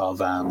fiefdoms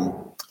of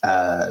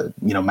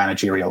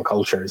managerial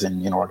cultures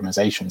in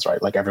organizations,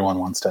 right? Like everyone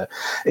wants to,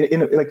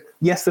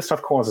 yes, this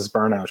stuff causes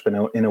burnout, but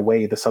in a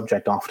way, the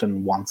subject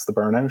often wants the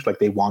burnout. Like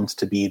they want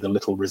to be the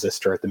little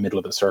resistor at the middle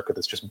of the circuit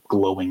that's just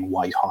glowing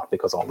white hot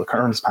because all the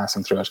current is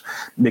passing through it.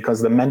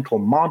 Because the mental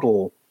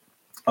model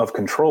of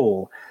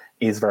control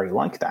is very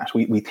like that.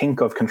 We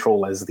think of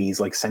control as these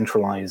like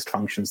centralized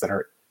functions that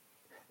are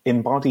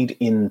embodied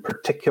in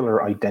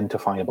particular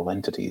identifiable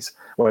entities,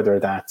 whether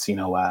that's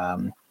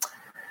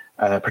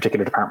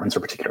particular departments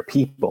or particular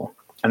people.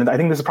 And I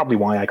think this is probably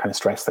why I kind of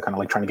stress the kind of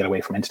like trying to get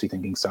away from entity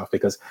thinking stuff,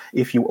 because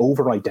if you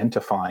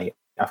over-identify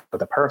after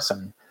the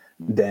person,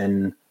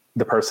 then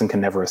the person can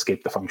never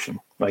escape the function.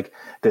 Like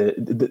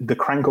the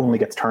crank only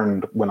gets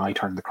turned when I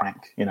turn the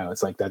crank.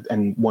 It's like that.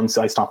 And once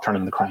I stop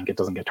turning the crank, it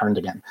doesn't get turned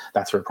again.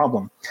 That's your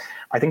problem.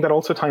 I think that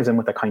also ties in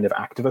with the kind of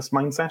activist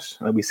mindset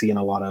that we see in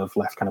a lot of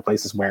left kind of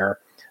places where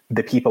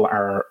the people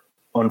are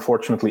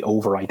unfortunately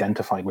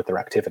over-identified with their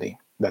activity,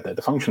 that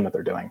the function that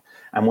they're doing.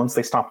 And once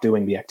they stop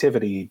doing the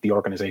activity, the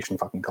organization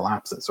fucking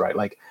collapses, right?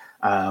 Like,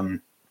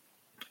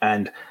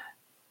 and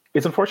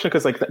it's unfortunate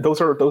because like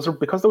those are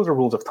because those are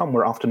rules of thumb.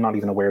 We're often not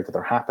even aware that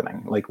they're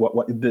happening. Like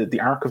what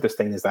the arc of this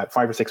thing is that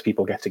 5 or 6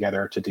 people get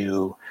together to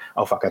do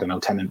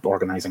tenant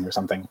organizing or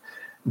something.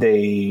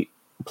 They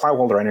plow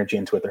all their energy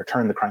into it. They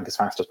turn the crank as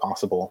fast as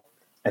possible,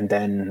 and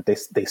then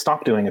they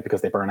stop doing it because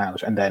they burn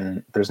out. And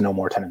then there's no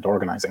more tenant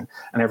organizing,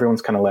 and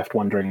everyone's kind of left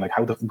wondering like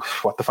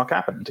what the fuck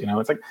happened?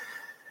 It's like.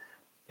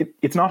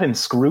 It's not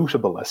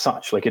inscrutable as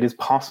such. Like it is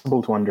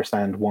possible to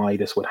understand why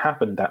this would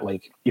happen, that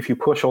like if you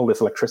push all this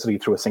electricity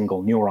through a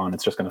single neuron,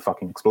 it's just going to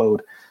fucking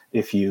explode.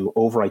 If you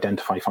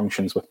over-identify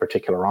functions with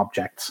particular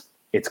objects,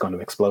 it's going to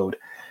explode.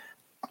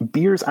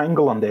 Beer's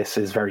angle on this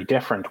is very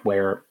different,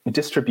 where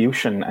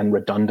distribution and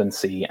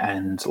redundancy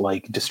and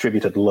like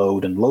distributed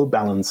load and load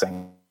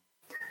balancing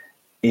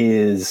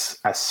is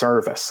a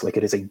service. Like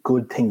it is a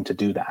good thing to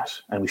do that,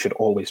 and we should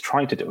always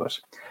try to do it.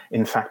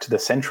 In fact, the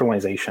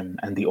centralization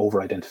and the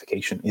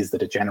over-identification is the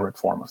degenerate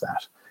form of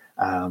that,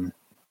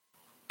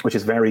 which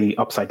is very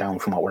upside down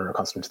from what we're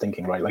accustomed to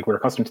thinking, right? Like we're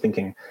accustomed to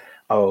thinking,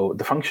 oh,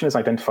 the function is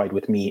identified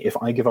with me. If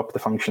I give up the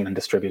function and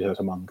distribute it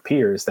among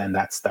peers, then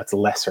that's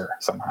lesser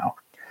somehow.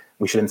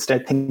 We should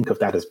instead think of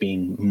that as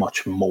being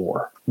much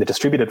more. The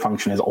distributed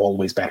function is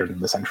always better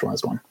than the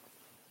centralized one.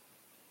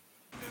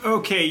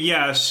 Okay,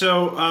 yeah.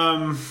 So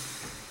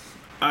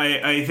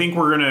I think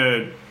we're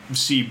gonna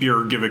see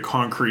Beer give a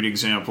concrete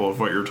example of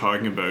what you're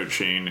talking about,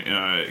 Shane,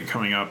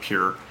 coming up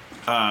here.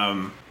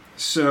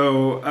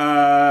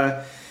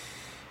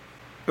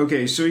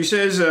 Okay, so he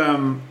says,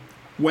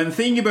 when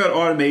thinking about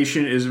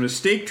automation, it is a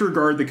mistake to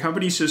regard the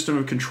company's system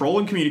of control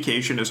and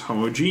communication as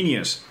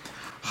homogeneous.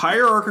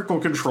 Hierarchical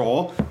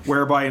control,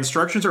 whereby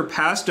instructions are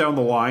passed down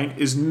the line,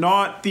 is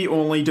not the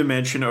only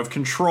dimension of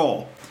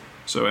control.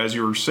 So as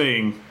you were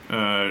saying,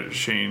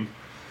 Shane,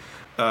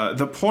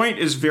 the point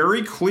is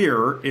very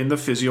clear in the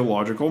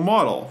physiological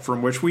model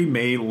from which we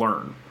may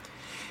learn.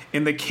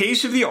 In the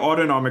case of the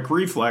autonomic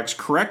reflex,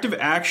 corrective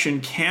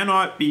action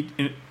cannot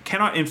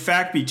in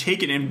fact be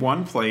taken in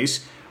one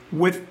place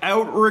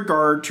without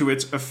regard to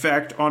its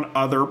effect on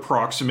other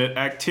proximate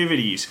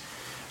activities.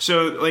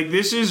 So, like,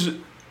 this is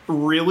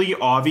really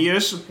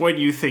obvious when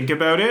you think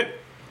about it.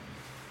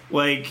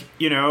 Like,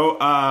 you're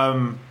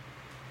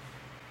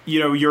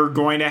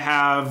going to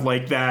have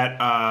like that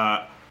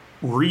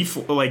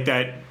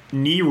that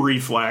knee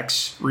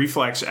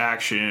reflex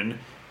action,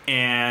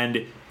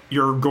 and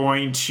you're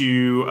going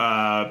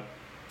to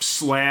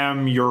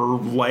slam your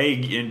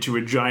leg into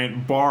a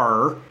giant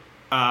bar.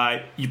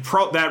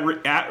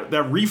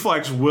 That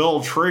reflex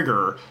will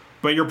trigger,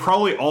 but you're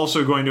probably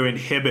also going to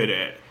inhibit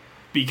it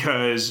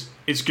because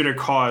it's going to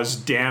cause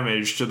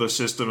damage to the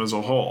system as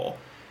a whole.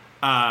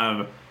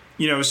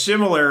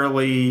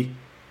 Similarly,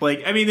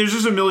 there's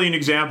just a million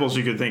examples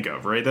you could think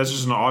of, right? That's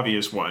just an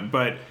obvious one,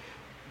 but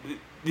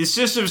the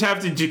systems have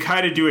to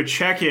kind of do a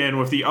check-in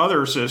with the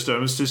other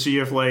systems to see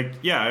if,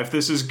 if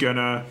this is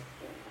gonna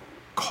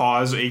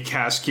cause a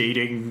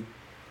cascading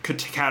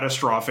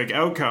catastrophic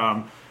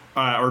outcome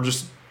or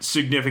just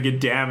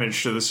significant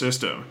damage to the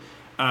system.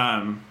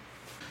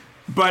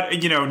 But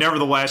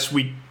nevertheless,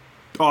 we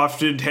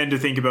often tend to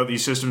think about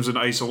these systems in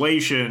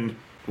isolation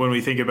when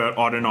we think about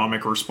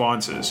autonomic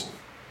responses.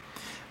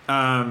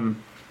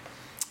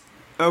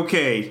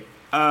 Okay.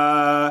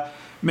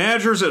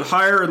 Managers at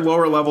higher and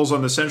lower levels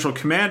on the central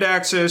command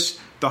axis,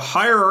 the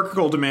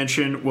hierarchical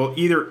dimension will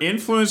either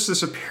influence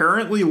this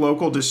apparently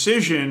local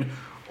decision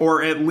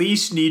or at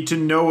least need to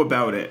know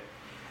about it.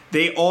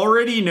 They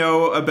already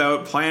know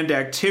about planned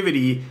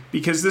activity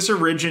because this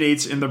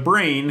originates in the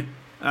brain,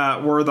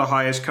 or the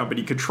highest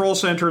company control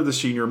center, the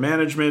senior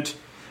management.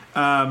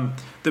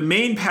 The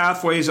main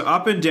pathways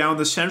up and down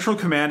the central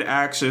command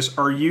axis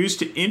are used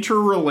to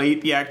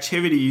interrelate the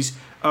activities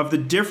of the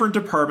different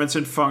departments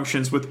and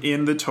functions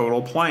within the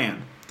total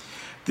plan.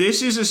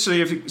 This is a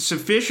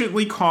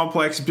sufficiently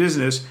complex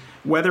business,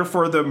 whether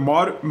for the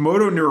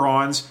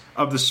motoneurons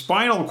of the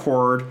spinal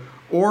cord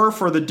or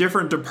for the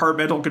different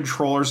departmental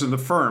controllers in the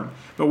firm.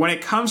 But when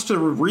it comes to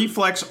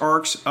reflex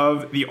arcs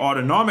of the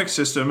autonomic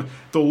system,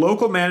 the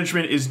local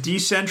management is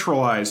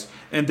decentralized,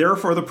 and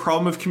therefore the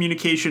problem of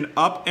communication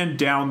up and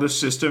down the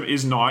system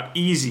is not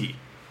easy.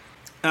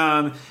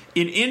 In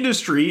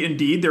industry,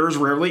 indeed, there is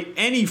rarely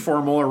any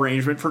formal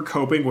arrangement for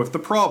coping with the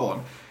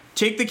problem.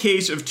 Take the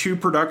case of two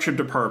production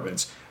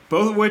departments,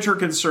 both of which are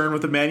concerned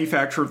with the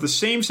manufacture of the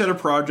same set of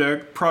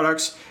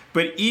products,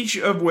 but each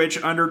of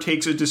which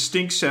undertakes a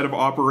distinct set of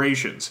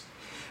operations.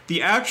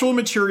 The actual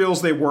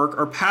materials they work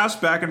are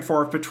passed back and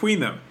forth between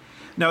them.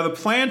 Now, the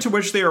plan to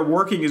which they are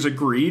working is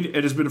agreed.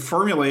 It has been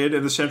formulated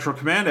in the central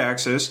command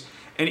axis,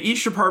 and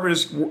each department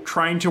is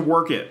trying to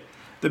work it.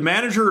 The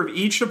manager of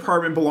each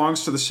department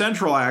belongs to the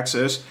central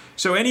axis,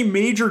 so any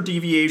major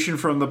deviation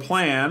from the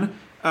plan,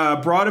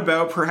 brought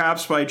about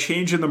perhaps by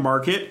change in the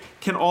market,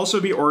 can also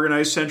be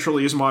organized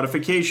centrally as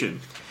modification.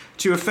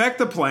 To effect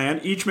the plan,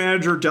 each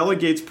manager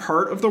delegates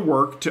part of the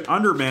work to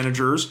under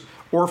managers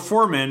or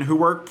foremen who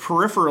work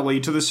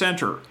peripherally to the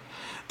center.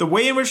 The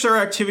way in which their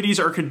activities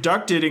are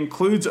conducted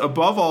includes,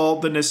 above all,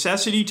 the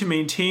necessity to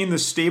maintain the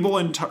stable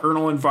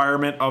internal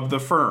environment of the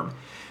firm.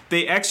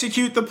 They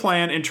execute the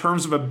plan in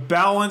terms of a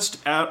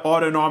balanced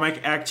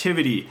autonomic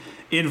activity,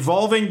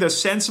 involving the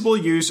sensible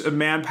use of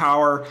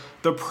manpower,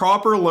 the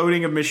proper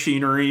loading of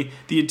machinery,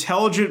 the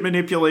intelligent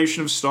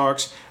manipulation of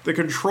stocks, the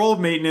control of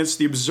maintenance,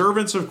 the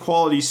observance of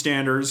quality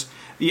standards,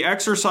 the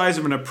exercise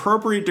of an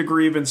appropriate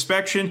degree of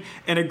inspection,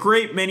 and a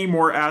great many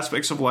more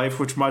aspects of life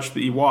which must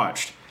be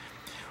watched.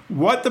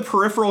 What the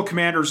peripheral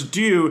commanders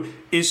do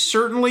is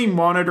certainly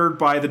monitored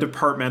by the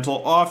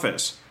departmental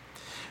office.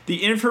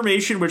 The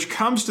information which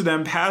comes to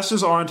them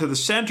passes on to the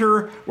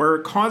center, where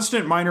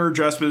constant minor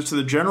adjustments to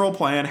the general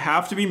plan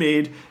have to be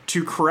made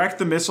to correct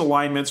the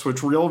misalignments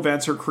which real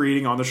events are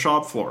creating on the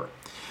shop floor.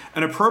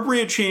 An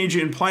appropriate change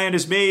in plan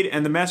is made,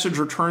 and the message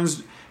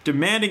returns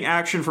demanding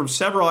action from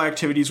several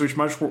activities which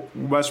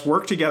must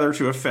work together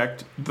to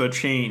effect the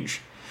change.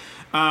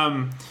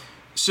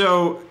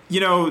 So,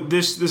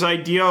 this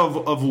idea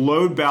of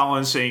load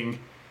balancing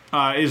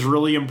is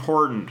really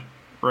important.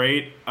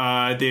 Right?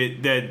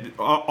 That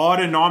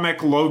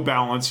autonomic load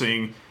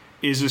balancing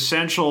is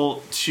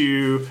essential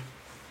to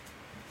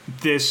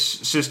this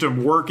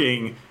system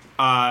working,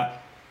 but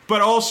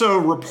also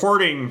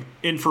reporting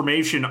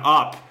information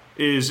up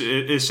is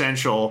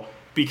essential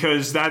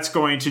because that's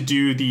going to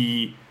do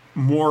the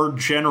more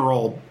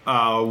general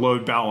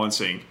load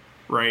balancing,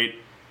 right?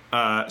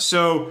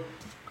 So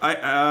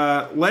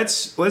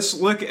let's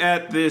look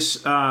at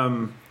this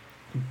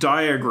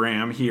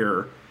diagram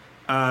here.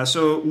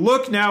 So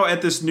look now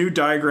at this new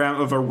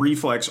diagram of a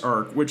reflex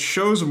arc, which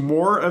shows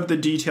more of the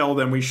detail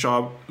than we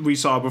saw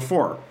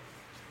before.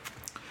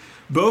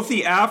 Both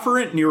the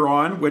afferent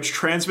neuron, which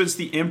transmits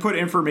the input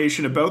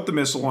information about the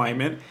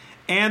misalignment,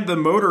 and the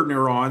motor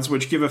neurons,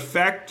 which give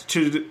effect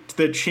to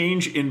the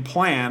change in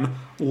plan,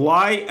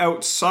 lie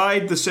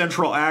outside the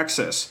central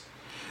axis.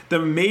 The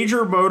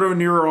major motor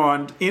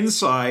neuron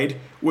inside,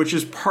 which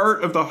is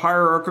part of the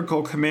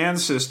hierarchical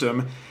command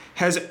system,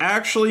 has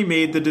actually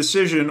made the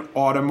decision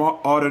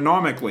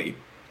autonomically.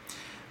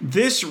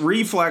 This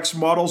reflex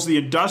models the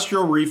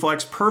industrial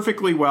reflex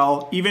perfectly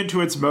well, even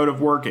to its mode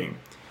of working.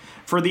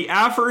 For the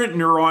afferent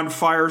neuron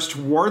fires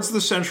towards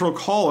the central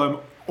column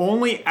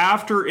only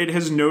after it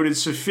has noted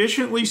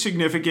sufficiently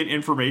significant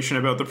information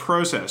about the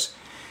process.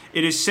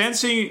 It is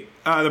sensing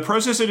the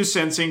process it is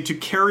sensing to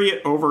carry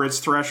it over its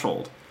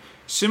threshold.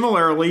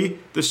 Similarly,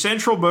 the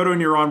central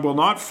motoneuron will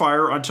not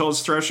fire until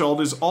its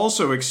threshold is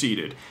also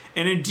exceeded.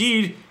 And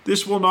indeed,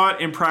 this will not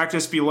in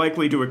practice be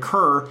likely to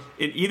occur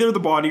in either the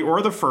body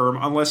or the firm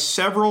unless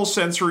several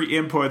sensory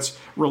inputs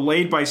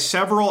relayed by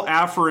several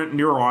afferent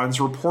neurons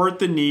report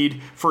the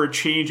need for a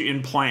change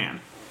in plan.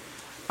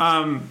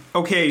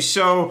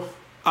 So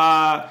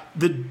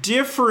the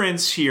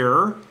difference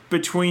here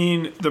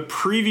between the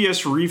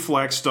previous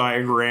reflex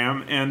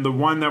diagram and the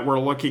one that we're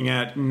looking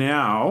at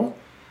now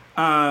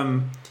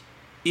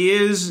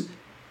is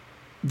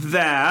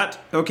that,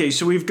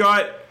 so we've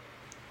got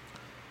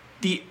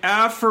the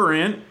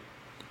afferent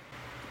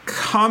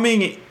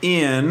coming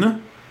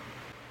in,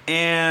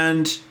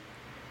 and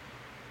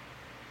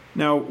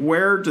now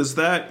where does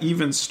that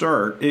even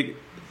start?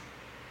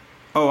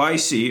 I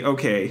see.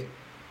 Okay.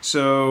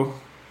 So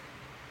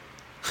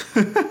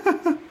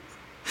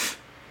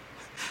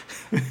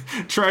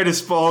Try to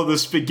follow the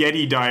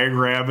spaghetti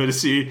diagram and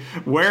see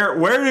where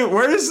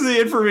does the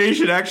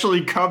information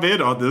actually come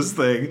in on this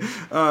thing.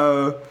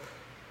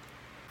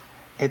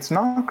 It's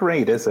not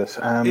great, is it?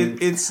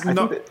 It's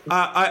not.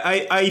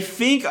 I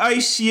think I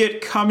see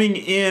it coming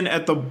in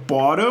at the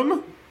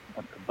bottom.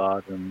 At the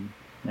bottom,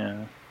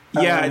 yeah.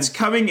 Yeah, it's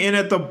coming in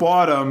at the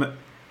bottom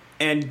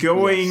and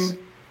going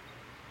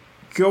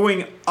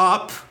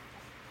up.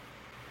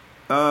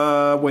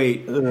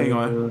 Wait, hang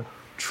on.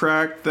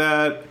 Track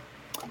that.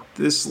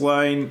 This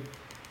line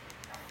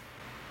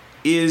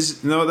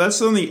is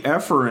that's on the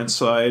efferent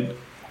side.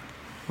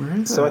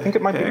 So I think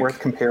it might be worth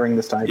comparing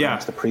this diagram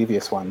to the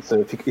previous one.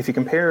 So if you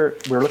compare,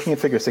 we're looking at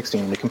figure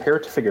 16, we compare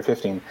it to figure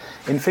 15.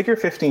 In figure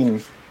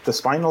 15, the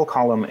spinal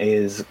column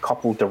is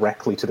coupled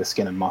directly to the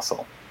skin and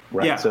muscle,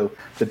 right? Yeah. So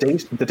the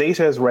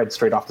data is read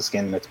straight off the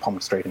skin and it's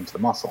pumped straight into the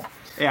muscle.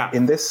 Yeah.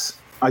 In this,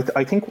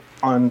 I think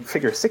on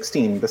figure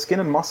 16, the skin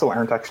and muscle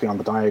aren't actually on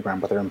the diagram,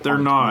 but they're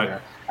not.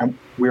 There. And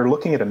we're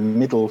looking at a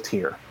middle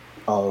tier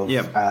of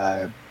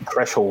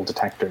threshold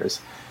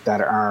detectors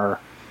that are.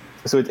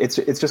 So it's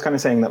just kind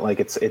of saying that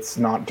like it's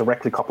not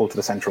directly coupled to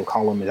the central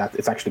column.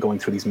 It's actually going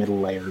through these middle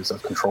layers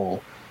of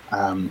control.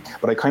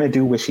 But I kind of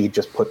do wish he'd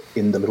just put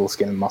in the little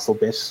skin and muscle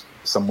bit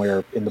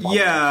somewhere in the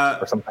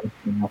bottom or something.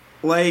 You know?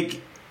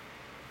 Like,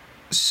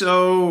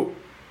 so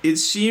it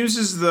seems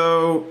as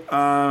though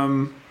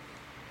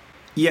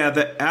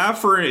the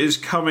afferent is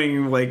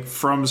coming like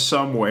from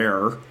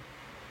somewhere,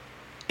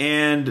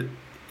 and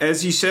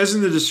as he says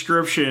in the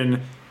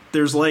description,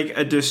 there's like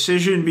a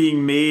decision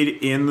being made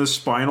in the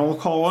spinal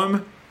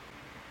column,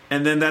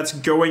 and then that's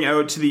going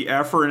out to the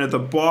efferent at the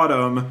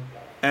bottom,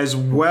 as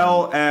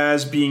well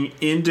as being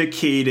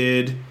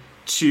indicated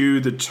to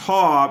the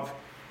top,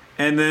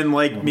 and then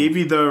like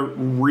maybe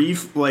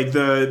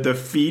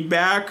the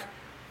feedback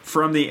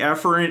from the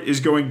efferent is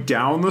going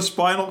down the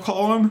spinal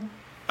column.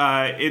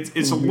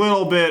 It's a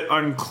little bit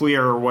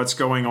unclear what's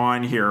going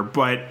on here,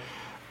 but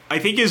I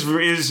think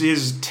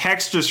his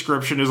text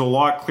description is a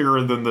lot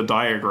clearer than the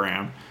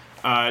diagram.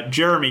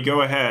 Jeremy,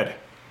 go ahead.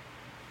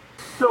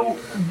 So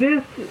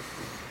this,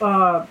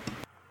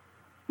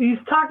 he's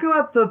talking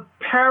about the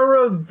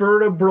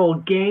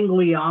paravertebral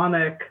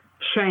ganglionic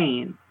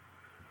chain.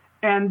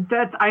 And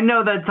I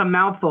know that's a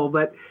mouthful,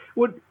 but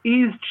what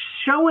he's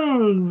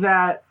showing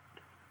that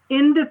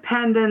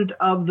independent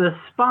of the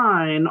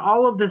spine,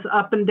 all of this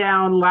up and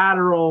down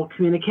lateral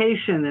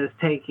communication is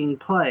taking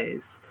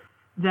place.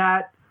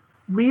 That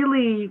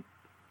really,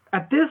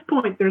 at this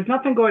point, there's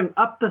nothing going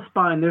up the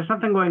spine. There's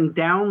nothing going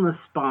down the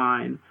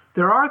spine.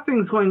 There are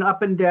things going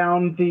up and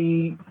down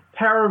the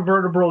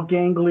paravertebral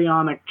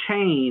ganglionic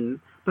chain,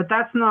 but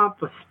that's not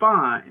the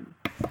spine.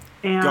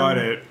 And got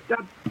it.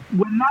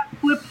 When that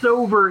flips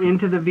over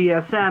into the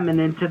VSM and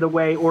into the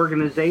way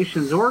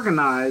organizations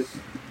organize,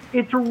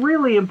 it's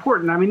really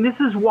important. I mean, this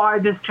is why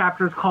this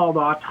chapter is called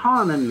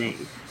Autonomy.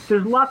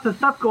 There's lots of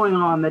stuff going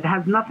on that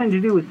has nothing to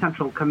do with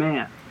central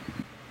command.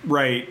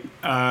 Right.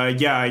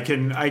 I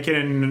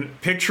can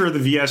picture the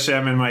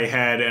VSM in my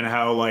head and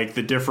how like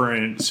the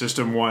different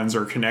system ones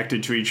are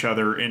connected to each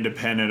other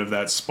independent of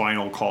that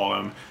spinal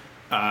column.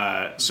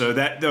 So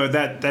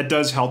that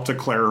does help to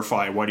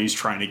clarify what he's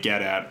trying to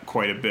get at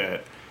quite a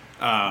bit.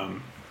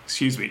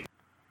 Excuse me.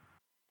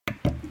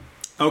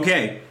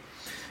 Okay.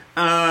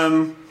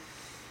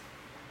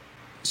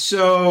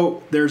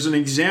 So there's an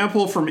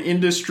example from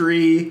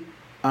industry.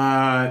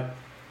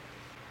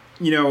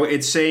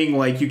 It's saying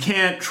like you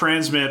can't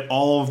transmit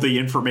all of the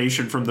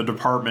information from the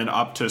department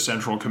up to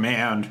central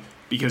command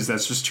because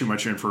that's just too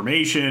much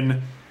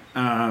information.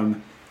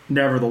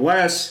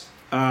 Nevertheless,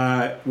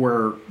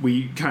 where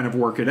we kind of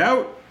work it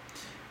out,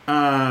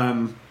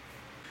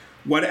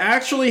 what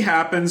actually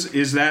happens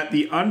is that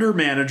the under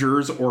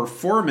managers or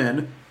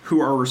foremen who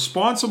are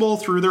responsible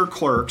through their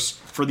clerks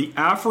for the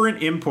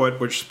afferent input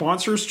which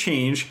sponsors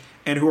change,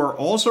 and who are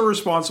also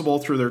responsible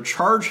through their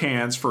charge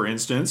hands, for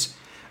instance,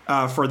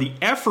 for the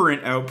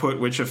efferent output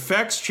which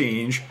affects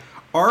change,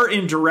 are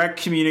in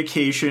direct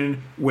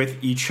communication with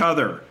each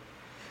other.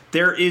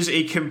 There is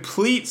a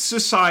complete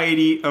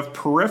society of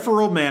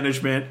peripheral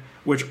management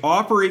which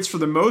operates for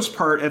the most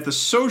part at the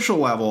social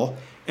level,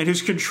 and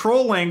whose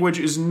control language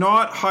is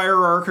not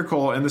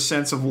hierarchical in the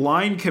sense of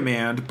line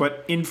command,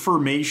 but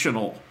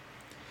informational.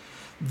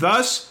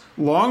 Thus,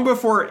 long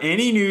before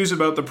any news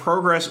about the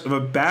progress of a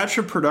batch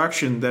of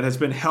production that has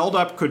been held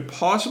up could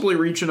possibly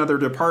reach another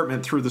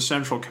department through the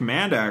central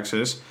command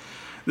axis,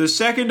 the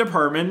second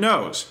department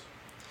knows.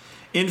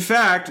 In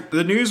fact,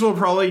 the news will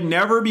probably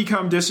never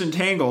become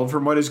disentangled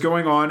from what is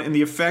going on in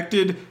the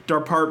affected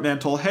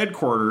departmental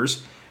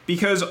headquarters,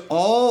 because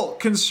all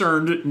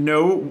concerned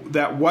know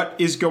that what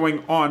is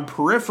going on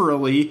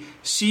peripherally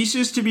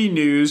ceases to be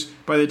news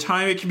by the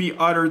time it can be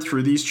uttered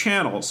through these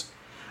channels.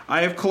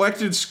 I have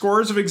collected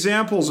scores of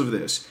examples of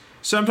this.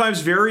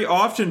 Sometimes, very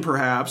often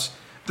perhaps,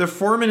 the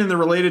foremen in the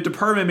related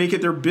department make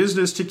it their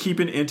business to keep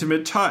in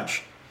intimate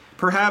touch.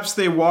 Perhaps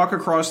they walk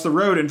across the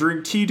road and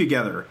drink tea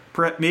together.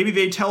 Maybe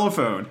they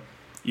telephone.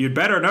 You'd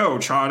better know,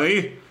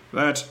 Charlie,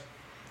 that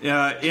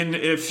In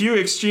a few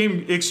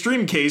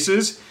extreme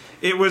cases,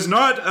 it was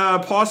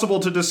not possible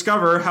to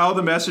discover how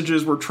the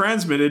messages were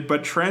transmitted,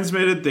 but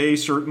transmitted they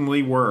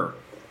certainly were.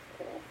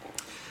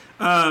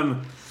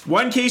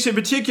 One case in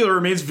particular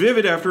remains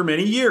vivid after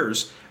many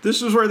years.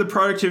 This was where the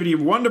productivity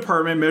of one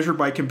department, measured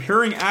by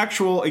comparing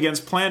actual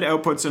against planned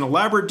outputs in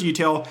elaborate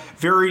detail,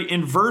 varied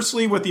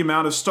inversely with the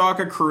amount of stock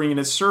occurring in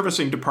its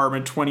servicing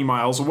department 20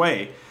 miles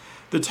away.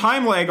 The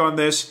time lag on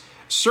this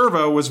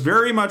servo was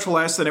very much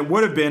less than it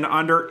would have been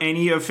under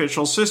any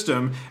official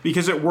system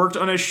because it worked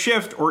on a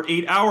shift or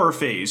 8-hour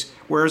phase,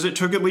 whereas it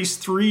took at least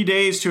 3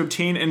 days to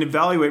obtain and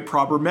evaluate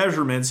proper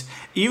measurements,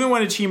 even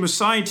when a team of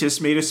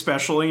scientists made a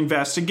special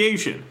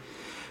investigation.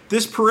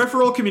 This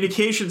peripheral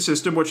communication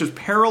system, which is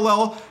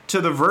parallel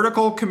to the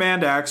vertical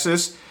command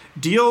axis,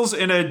 deals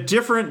in a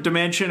different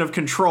dimension of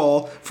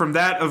control from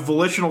that of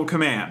volitional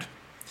command.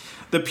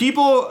 The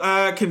people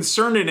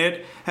concerned in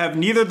it have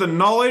neither the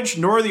knowledge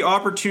nor the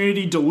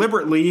opportunity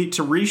deliberately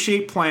to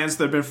reshape plans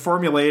that have been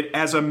formulated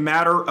as a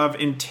matter of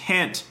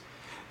intent.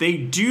 They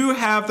do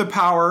have the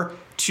power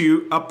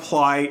to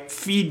apply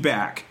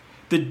feedback.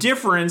 The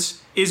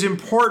difference is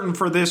important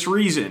for this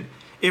reason.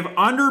 If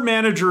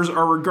under-managers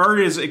are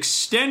regarded as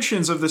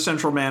extensions of the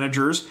central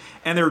managers,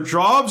 and their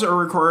jobs are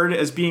recorded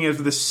as being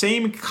of the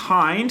same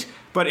kind,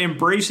 but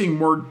embracing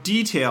more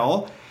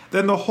detail,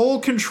 then the whole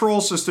control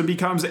system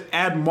becomes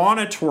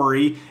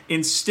admonitory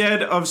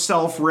instead of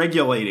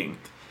self-regulating.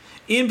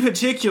 In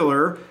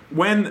particular,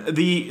 when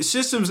the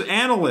systems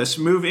analysts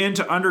move in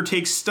to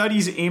undertake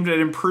studies aimed at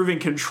improving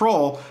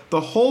control, the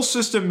whole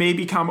system may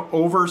become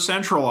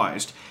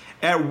over-centralized.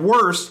 At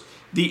worst,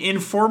 the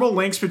informal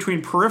links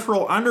between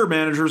peripheral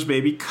under-managers may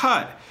be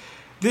cut.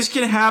 This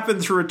can happen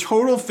through a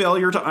total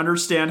failure to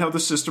understand how the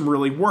system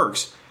really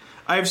works.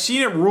 I have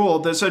seen it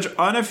ruled that such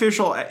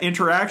unofficial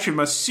interaction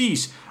must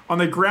cease on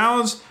the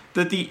grounds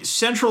that the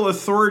central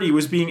authority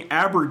was being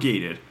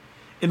abrogated.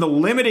 In the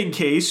limiting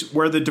case,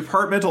 where the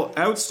departmental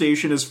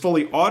outstation is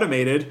fully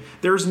automated,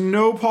 there is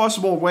no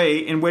possible way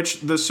in which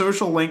the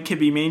social link can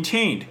be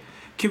maintained.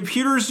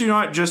 Computers do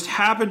not just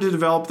happen to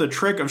develop the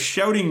trick of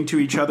shouting to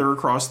each other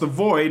across the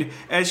void,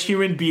 as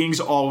human beings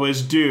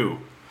always do.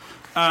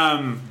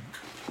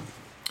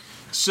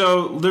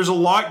 So there's a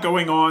lot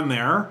going on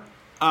there,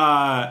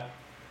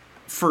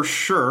 for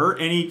sure.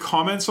 Any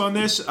comments on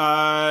this?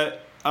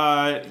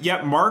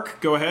 Yeah, Mark,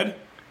 go ahead.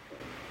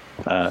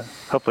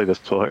 Hopefully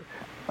this will work.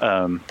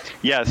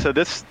 So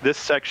this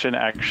section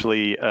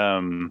actually,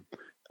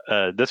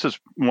 this is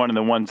one of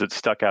the ones that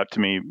stuck out to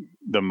me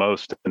the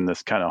most in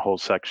this kind of whole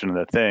section of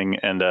the thing.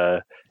 And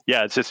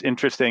it's just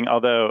interesting,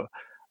 although,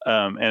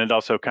 and it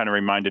also kind of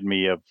reminded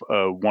me of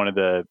one of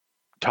the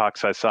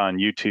talks I saw on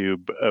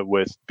YouTube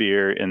with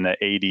Beer in the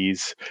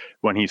 80s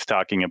when he's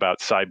talking about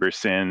cyber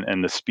sin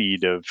and the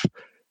speed of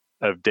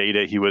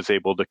data he was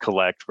able to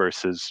collect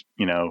versus,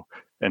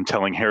 and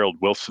telling Harold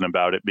Wilson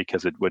about it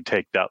because it would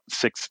take about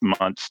 6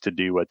 months to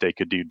do what they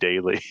could do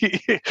daily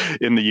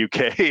in the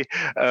UK.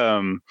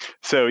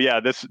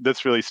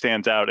 This really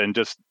stands out, and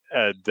just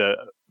the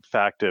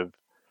fact of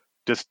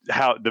just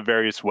how the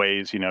various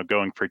ways,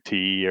 going for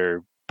tea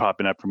or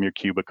popping up from your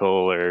cubicle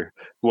or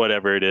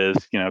whatever it is,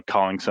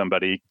 calling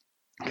somebody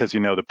because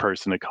the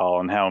person to call,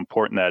 and how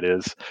important that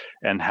is,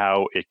 and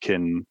how it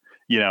can,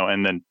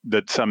 and then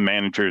that some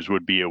managers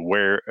would be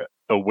aware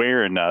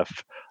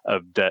enough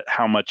of that,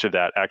 how much of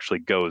that actually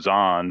goes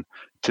on,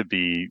 to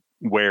be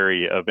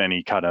wary of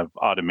any kind of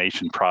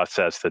automation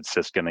process that's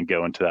just going to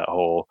go into that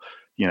whole,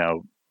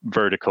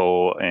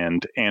 vertical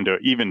and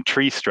even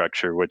tree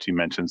structure, which you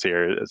mentioned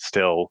here, is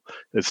still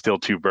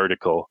too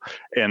vertical.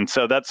 And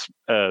so that's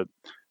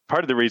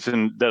part of the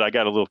reason that I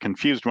got a little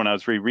confused when I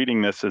was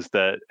rereading this is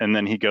that, and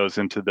then he goes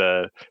into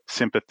the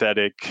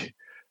sympathetic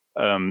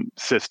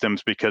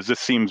systems, because this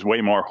seems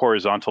way more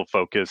horizontal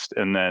focused,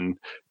 and then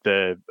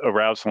the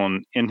arousal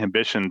and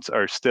inhibitions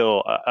are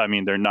still,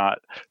 they're not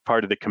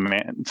part of the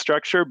command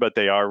structure, but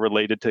they are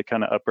related to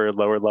kind of upper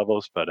lower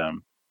levels. But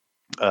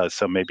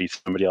so maybe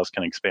somebody else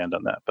can expand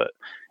on that. But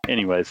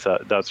anyways,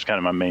 that's kind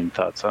of my main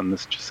thoughts on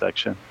this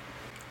section.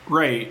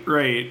 Right.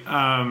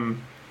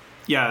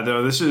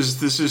 Though this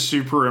is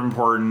super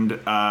important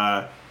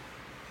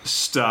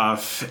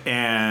stuff,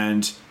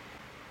 and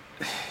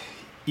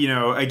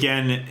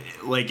again,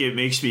 like, it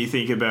makes me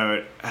think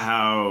about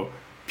how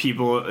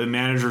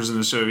managers in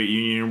the Soviet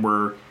Union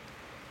were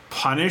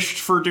punished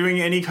for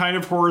doing any kind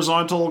of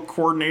horizontal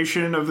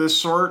coordination of this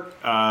sort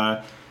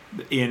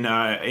in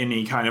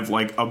any kind of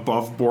like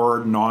above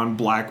board,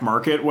 non-black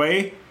market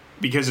way,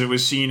 because it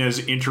was seen as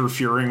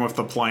interfering with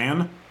the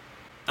plan.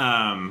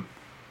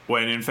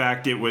 When in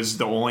fact it was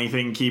the only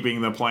thing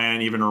keeping the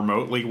plan even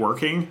remotely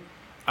working.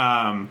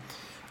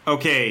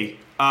 Okay.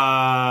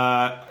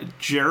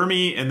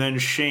 Jeremy and then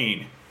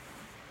Shane.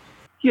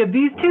 Yeah,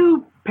 these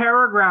two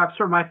paragraphs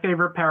are my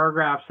favorite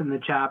paragraphs in the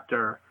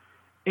chapter.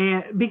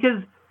 And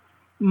because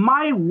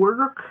my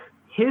work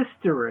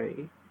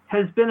history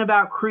has been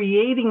about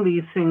creating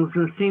these things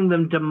and seeing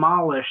them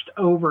demolished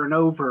over and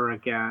over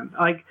again.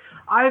 Like,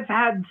 I've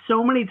had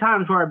so many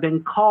times where I've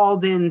been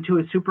called into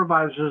a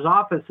supervisor's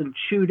office and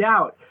chewed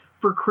out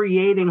for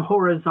creating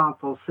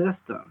horizontal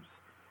systems.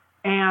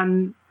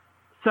 And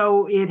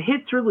so it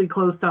hits really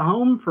close to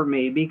home for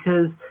me,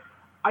 because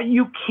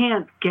you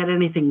can't get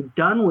anything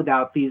done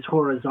without these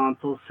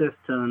horizontal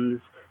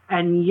systems.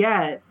 And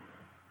yet,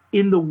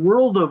 in the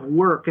world of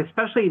work,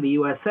 especially the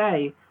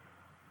USA,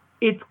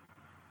 it's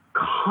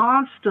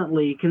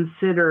constantly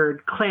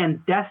considered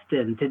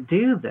clandestine to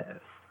do this.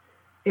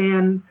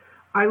 And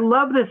I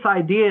love this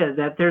idea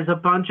that there's a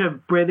bunch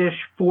of British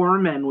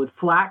foremen with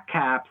flat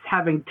caps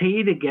having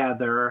tea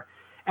together,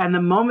 and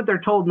the moment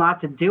they're told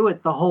not to do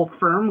it, the whole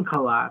firm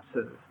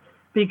collapses.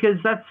 Because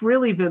that's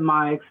really been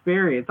my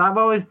experience. I've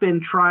always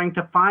been trying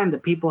to find the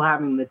people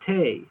having the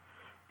tea.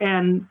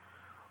 And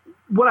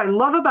what I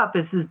love about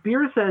this is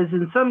Beer says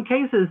in some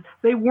cases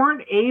they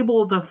weren't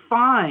able to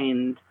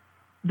find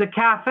the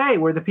cafe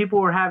where the people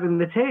were having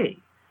the tea,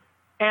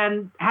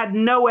 and had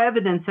no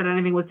evidence that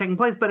anything was taking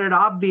place, but it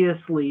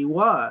obviously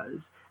was.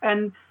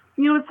 And,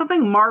 it's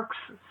something Marx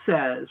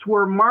says,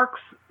 where Marx,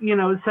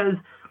 says,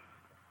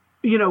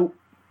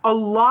 a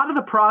lot of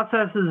the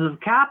processes of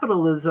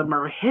capitalism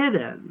are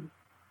hidden,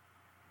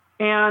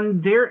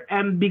 and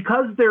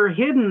because they're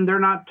hidden, they're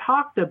not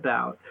talked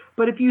about.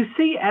 But if you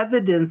see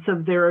evidence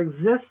of their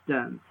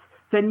existence,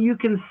 then you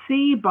can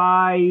see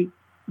by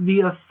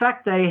the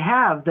effect they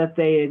have that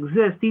they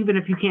exist, even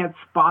if you can't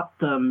spot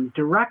them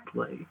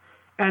directly.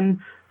 And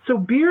so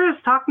Beer is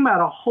talking about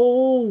a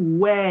whole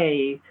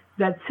way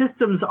that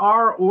systems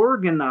are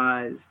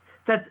organized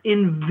that's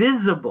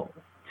invisible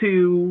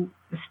to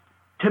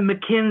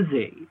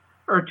McKinsey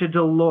or to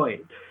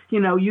Deloitte.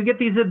 You get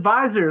these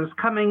advisors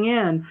coming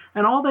in,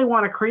 and all they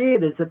want to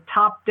create is a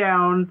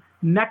top-down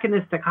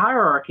mechanistic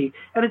hierarchy.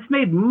 And it's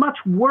made much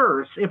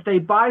worse if they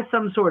buy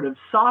some sort of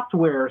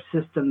software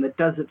system that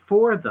does it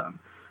for them.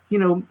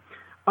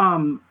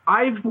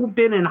 I've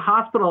been in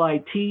hospital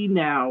IT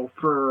now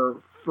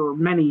for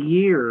many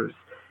years,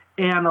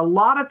 and a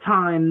lot of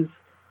times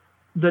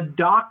the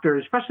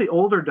doctors, especially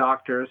older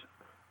doctors,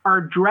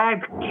 are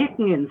dragged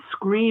kicking and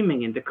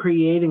screaming into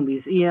creating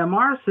these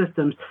EMR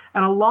systems,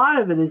 and a lot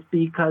of it is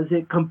because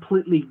it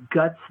completely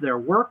guts their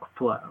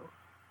workflow.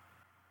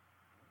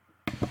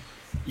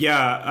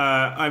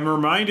 Yeah, I'm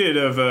reminded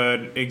of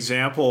an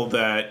example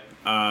that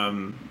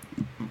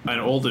an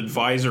old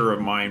advisor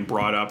of mine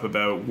brought up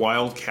about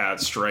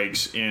wildcat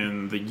strikes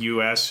in the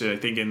U.S., I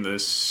think in the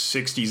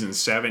 60s and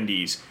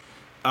 70s.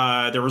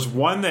 There was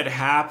one that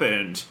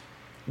happened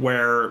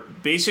where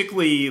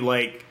basically,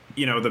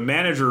 the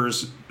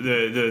managers,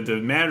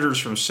 the managers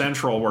from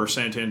Central were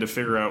sent in to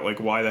figure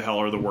out, why the hell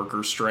are the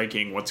workers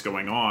striking, what's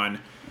going on.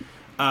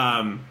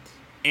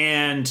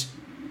 And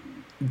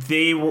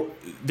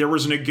there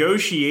was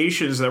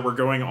negotiations that were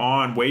going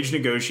on, wage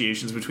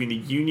negotiations between the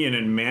union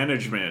and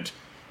management.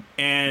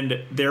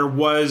 And there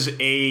was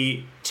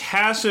a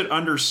tacit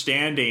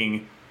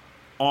understanding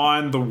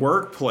on the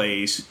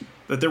workplace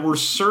that there were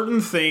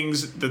certain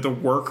things that the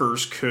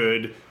workers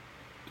could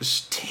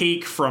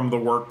take from the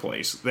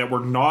workplace that were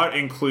not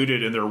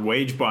included in their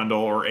wage bundle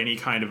or any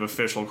kind of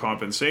official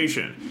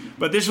compensation.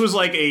 But this was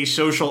like a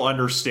social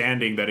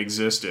understanding that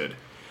existed.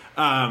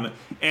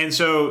 And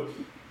so,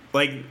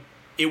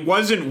 it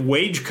wasn't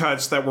wage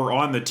cuts that were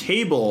on the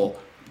table.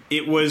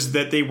 It was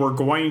that they were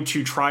going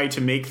to try to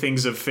make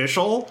things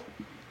official,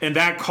 and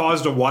that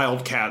caused a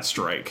wildcat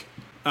strike.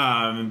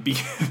 But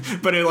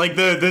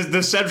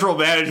the central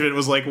management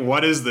was like,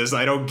 what is this?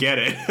 I don't get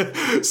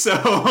it. So,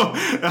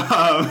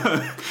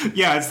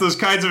 yeah, it's those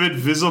kinds of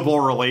invisible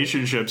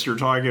relationships you're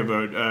talking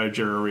about,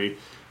 Jeremy.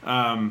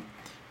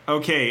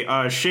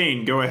 Okay,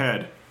 Shane, go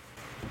ahead.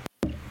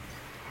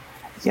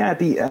 Yeah,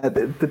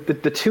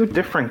 the two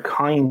different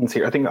kinds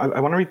here. I think I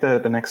want to read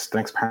the next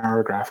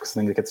paragraph, because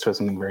I think it gets to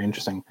something very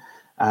interesting.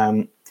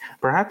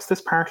 Perhaps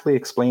this partly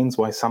explains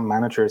why some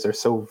managers are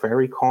so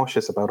very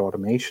cautious about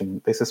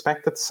automation. They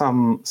suspect that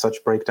some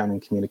such breakdown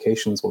in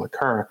communications will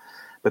occur,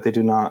 but they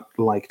do not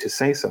like to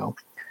say so.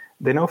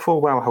 They know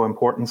full well how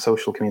important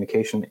social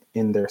communication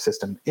in their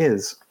system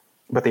is,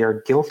 but they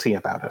are guilty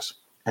about it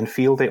and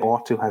feel they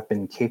ought to have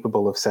been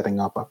capable of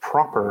setting up a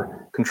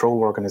proper control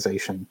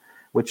organization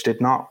which did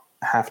not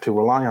have to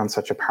rely on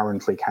such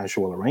apparently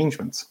casual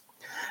arrangements.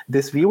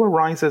 This view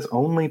arises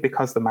only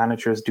because the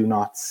managers do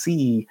not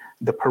see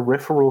the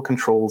peripheral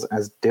controls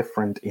as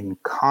different in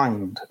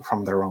kind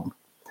from their own.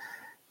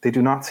 They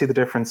do not see the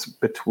difference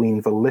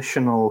between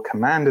volitional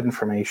command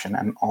information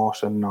and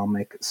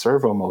autonomic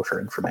servomotor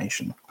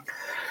information.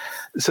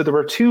 So there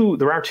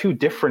are two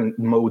different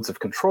modes of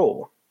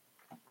control,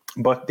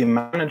 but the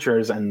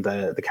managers and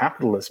the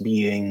capitalists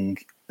being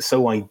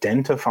so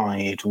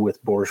identified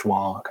with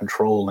bourgeois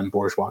control and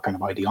bourgeois kind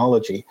of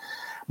ideology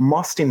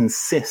must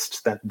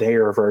insist that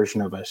their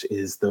version of it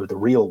is the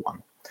real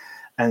one.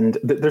 And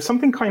there's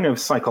something kind of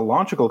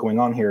psychological going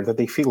on here, that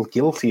they feel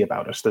guilty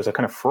about it. There's a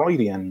kind of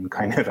Freudian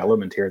kind of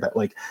element here, that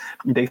like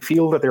they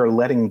feel that they're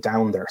letting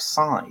down their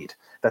side,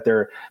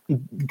 that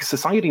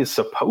society is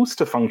supposed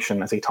to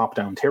function as a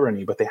top-down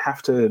tyranny, but they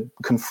have to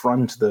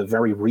confront the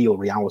very real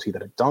reality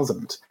that it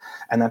doesn't,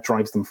 and that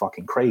drives them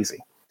fucking crazy.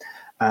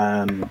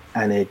 And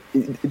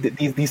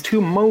these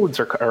two modes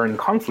are in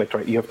conflict,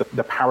 right? You have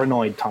the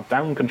paranoid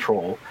top-down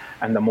control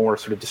and the more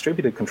sort of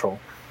distributed control.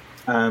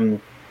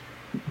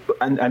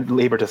 And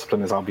labor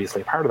discipline is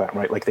obviously a part of that,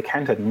 right? Like they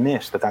can't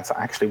admit that that's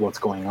actually what's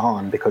going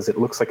on, because it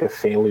looks like a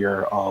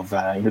failure of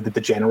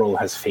the general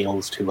has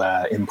failed to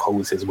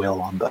impose his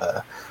will on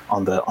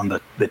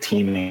the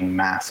teeming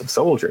mass of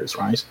soldiers,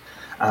 right?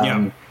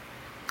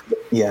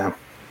 Yeah.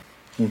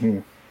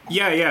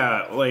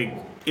 Like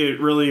it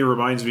really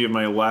reminds me of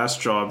my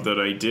last job that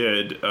I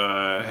did.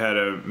 Had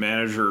a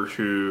manager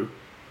who,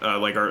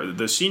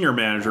 the senior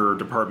manager or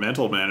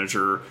departmental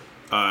manager,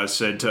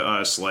 said to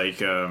us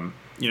like.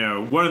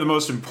 One of the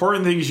most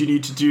important things you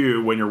need to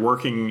do when you're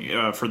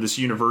working for this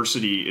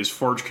university is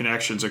forge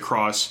connections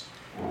across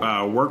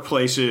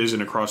workplaces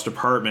and across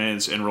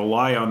departments and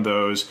rely on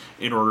those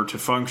in order to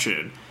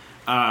function.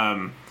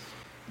 But,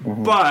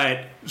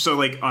 so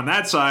like on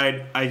that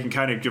side, I can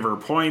kind of give her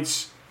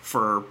points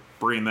for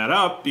bringing that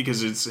up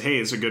because it's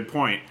a good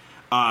point.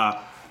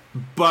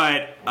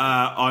 But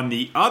on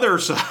the other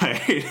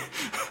side,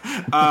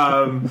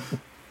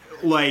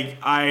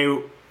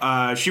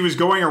 she was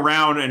going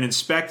around and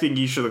inspecting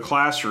each of the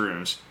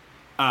classrooms.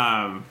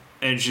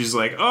 And she's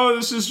like, oh,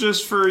 this is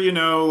just for,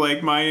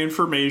 my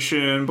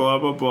information, blah,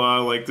 blah, blah.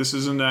 Like, this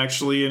isn't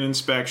actually an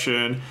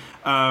inspection.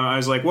 I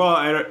was like,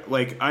 well,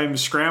 I'm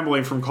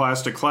scrambling from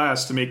class to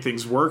class to make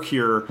things work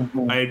here.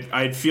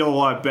 I'd feel a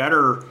lot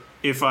better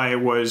if I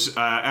was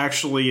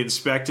actually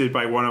inspected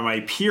by one of my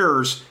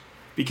peers,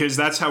 because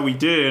that's how we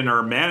did in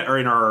our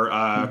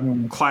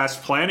class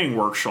planning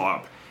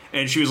workshop.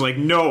 And she was like,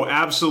 no,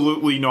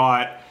 absolutely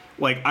not.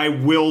 Like, I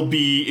will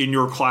be in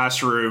your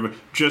classroom.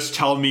 Just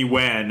tell me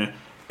when.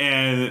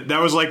 And that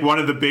was like one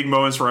of the big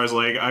moments where I was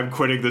like, I'm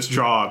quitting this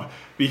job,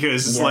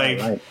 because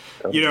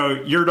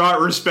you're not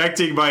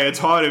respecting my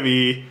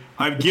autonomy.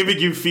 I'm giving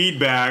you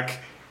feedback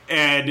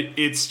and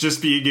it's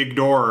just being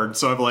ignored.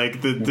 So I'm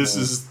like, this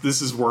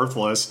is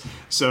worthless.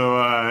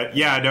 So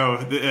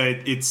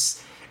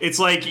it's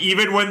like,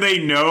 even when they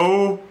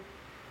know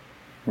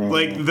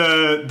like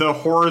the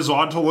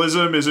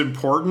horizontalism is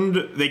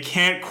important, they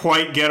can't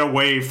quite get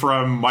away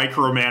from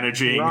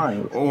micromanaging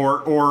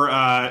or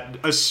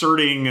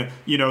asserting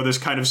this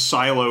kind of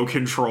silo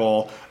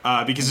control,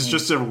 because it's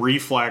just a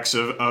reflex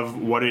of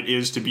what it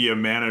is to be a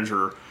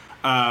manager.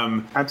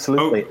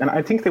 Absolutely. And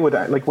I think they would,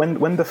 like,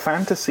 when the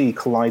fantasy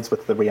collides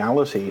with the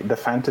reality, the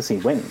fantasy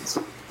wins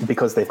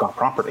because they've got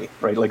property,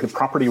 right? Like, the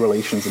property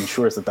relations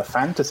ensures that the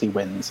fantasy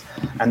wins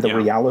and the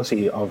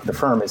reality of the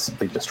firm is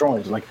simply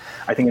destroyed. Like,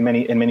 I think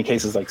in many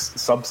cases, like,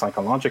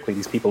 sub-psychologically,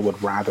 these people would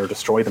rather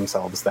destroy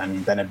themselves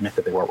than admit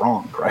that they were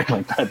wrong, right?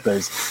 Like, that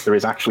there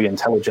is actually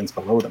intelligence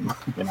below them,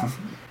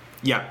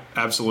 Yeah,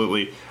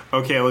 absolutely.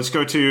 Okay, let's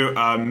go to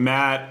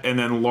Matt, and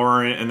then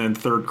Lauren, and then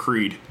third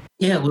Creed.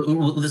 Yeah,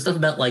 the stuff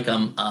about like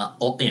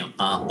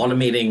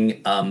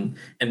automating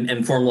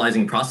and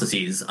formalizing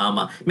processes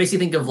makes you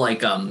think of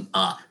like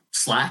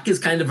Slack is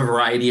kind of a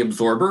variety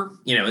absorber,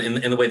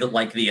 in the way that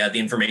like the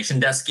information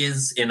desk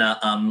is in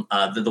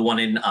the one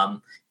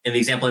in the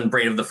example in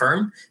Brain of the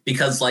Firm,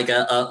 because I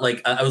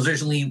was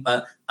originally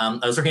I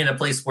was working at a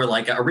place where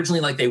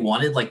originally they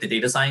wanted the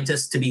data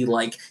scientists to be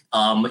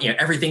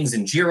everything's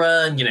in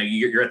Jira and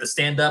you're at the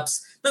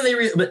stand-ups. Then they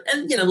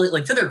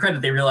to their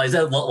credit, they realized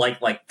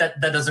that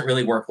doesn't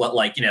really work.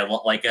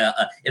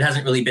 It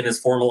hasn't really been as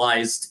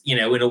formalized, in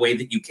a way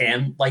that you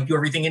can do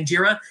everything in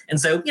Jira. And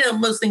so,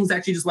 most things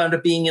actually just wound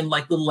up being in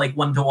little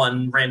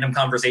one-to-one random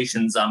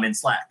conversations in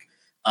Slack.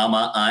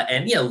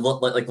 And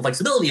the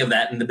flexibility of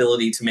that and the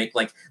ability to make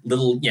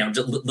little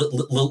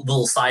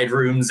little side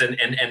rooms and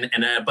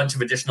a bunch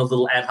of additional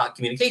little ad hoc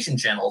communication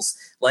channels.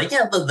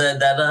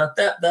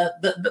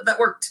 That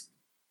worked.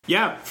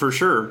 Yeah, for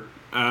sure.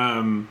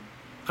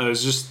 I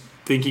was just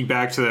thinking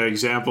back to that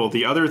example.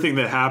 The other thing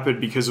that happened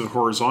because of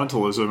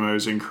horizontalism I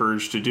was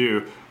encouraged to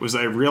do was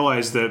I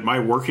realized that my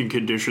working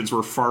conditions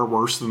were far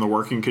worse than the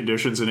working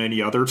conditions in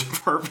any other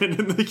department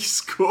in the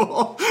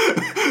school.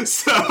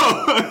 So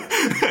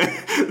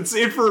it's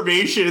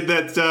information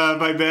that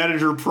my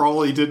manager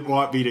probably didn't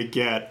want me to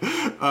get.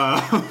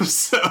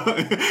 So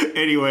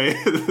anyway,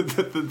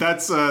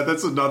 that's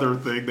another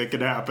thing that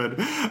can happen.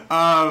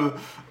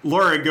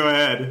 Lauren, go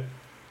ahead.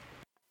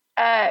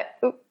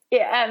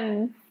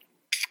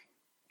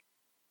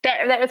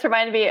 That just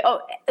reminded me.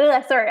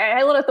 Sorry, I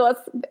had a lot of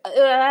thoughts. This is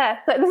why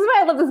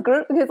I love this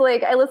group, because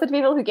I listen to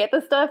people who get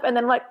this stuff, and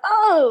then I'm like,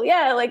 oh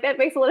yeah, that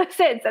makes a lot of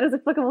sense. That is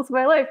applicable to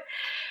my life.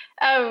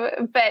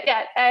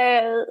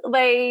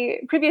 My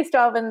previous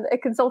job in a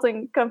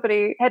consulting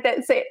company had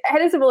a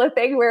similar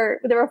thing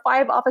where there were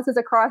 5 offices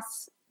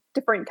across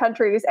different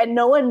countries, and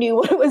no one knew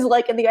what it was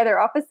like in the other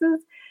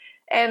offices.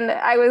 And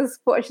I was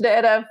fortunate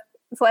enough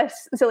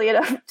 / silly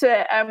enough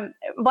to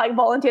like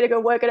volunteer to go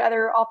work at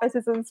other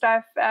offices and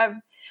stuff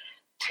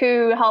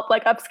to help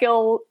like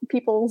upskill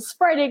people's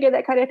writing and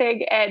that kind of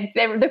thing. And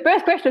the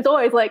first question is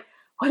always like,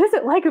 what is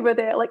it like over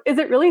there? Like, is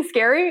it really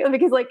scary?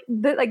 Because like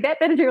that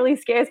manager really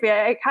scares me.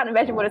 I can't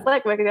imagine what it's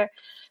like working there.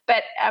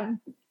 But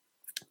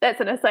that's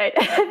an aside.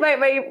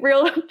 my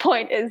real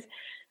point is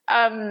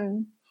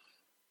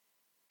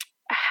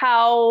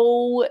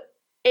how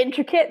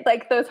intricate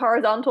like those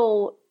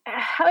horizontal,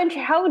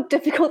 how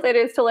difficult it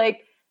is to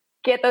like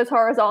get those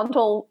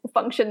horizontal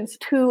functions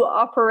to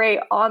operate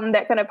on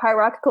that kind of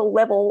hierarchical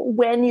level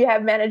when you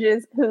have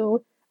managers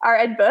who are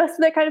adverse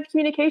to that kind of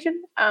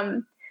communication.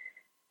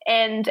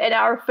 And at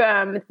our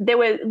firm,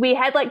 we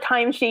had like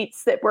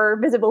timesheets that were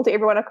visible to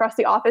everyone across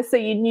the office, so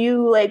you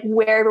knew like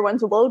where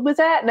everyone's load was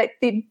at. And like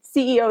the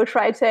CEO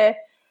tried to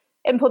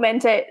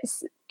implement it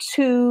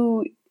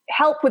to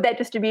help with that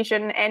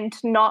distribution and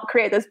to not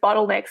create those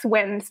bottlenecks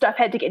when stuff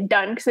had to get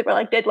done because they were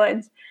like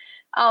deadlines.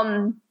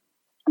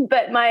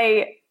 But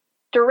my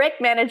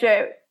direct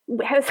manager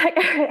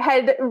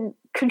had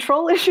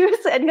control issues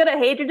and kind of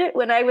hated it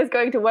when I was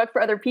going to work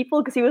for other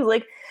people because he was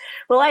like,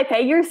 well, I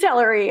pay your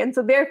salary and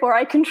so therefore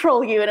I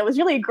control you. And it was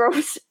really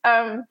gross.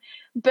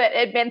 But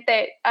it meant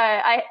that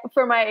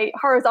for my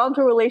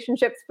horizontal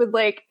relationships with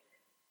like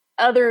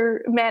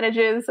other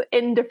managers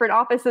in different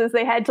offices,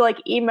 they had to like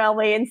email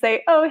me and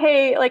say, oh,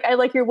 hey, like I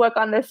like your work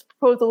on this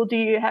proposal. Do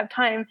you have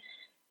time?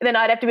 And then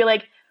I'd have to be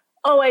like,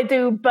 oh, I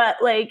do. But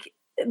like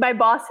my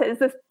boss has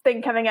this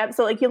thing coming up.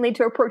 So like you'll need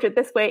to approach it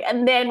this way.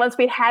 And then once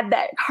we'd had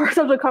that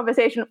horizontal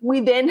conversation,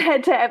 we then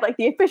had to have like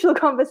the official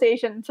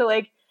conversation to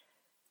like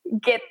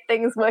get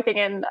things working.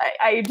 And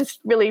I just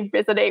really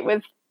resonate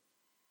with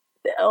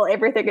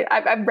everything.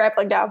 I'm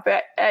rambling now,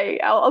 but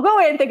I'll go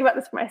away and think about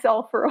this for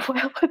myself for a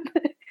while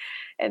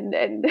and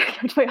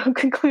come to my own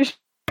conclusion.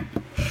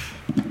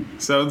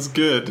 Sounds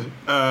good.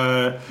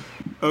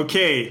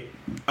 Okay.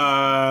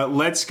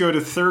 Let's go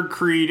to Third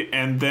Creed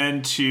and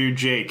then to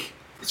Jake.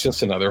 It's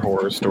just another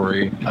horror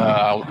story.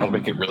 I'll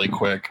make it really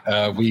quick.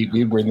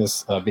 We were in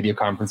this video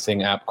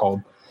conferencing app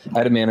called, I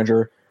had a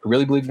manager who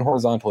really believed in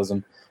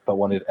horizontalism, but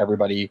wanted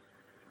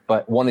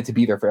to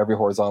be there for every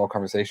horizontal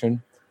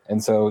conversation.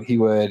 And so we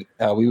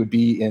would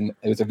be in,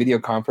 it was a video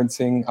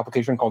conferencing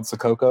application called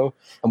Sococo,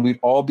 and we'd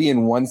all be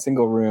in one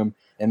single room.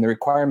 And the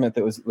requirement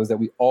was that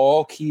we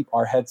all keep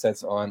our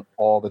headsets on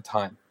all the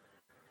time.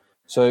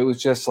 So it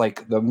was just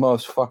like the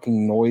most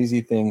fucking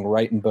noisy thing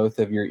right in both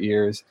of your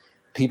ears.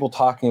 People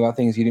talking about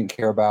things you didn't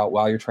care about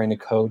while you're trying to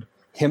code.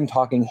 Him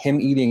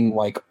eating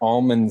like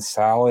almond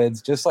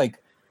salads, just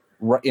like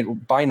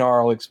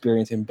binaural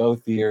experience in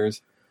both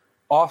ears.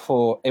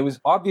 Awful. It was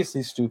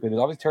obviously stupid. It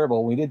was obviously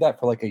terrible. We did that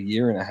for like a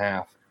year and a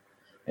half.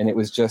 And it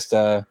was just,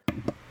 I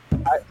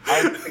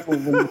think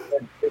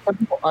some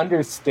people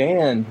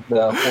understand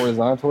the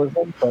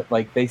horizontalism, but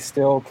like they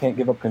still can't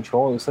give up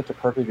control. It was such a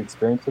perfect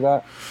experience for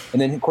that.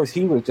 And then of course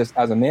he was just,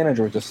 as a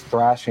manager, was just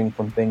thrashing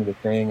from thing to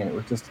thing. And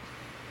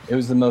it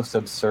was the most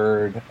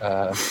absurd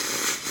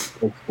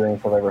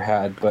experience I've ever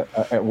had, but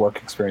at work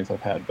experience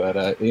I've had. But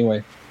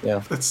anyway, yeah.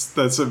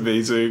 That's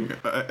amazing.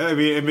 I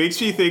mean, it makes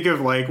me think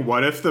of like,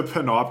 what if the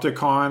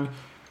Panopticon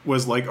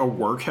was like a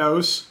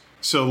workhouse?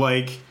 So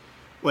like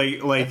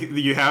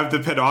you have the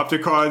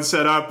Panopticon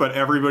set up, but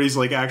everybody's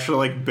like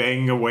actually like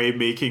banging away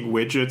making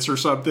widgets or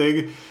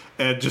something.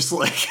 And just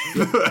like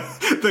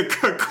the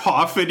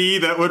cacophony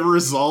that would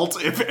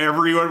result if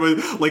everyone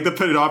was like the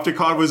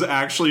Panopticon was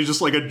actually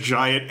just like a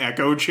giant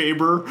echo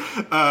chamber.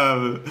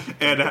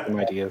 And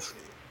ideas.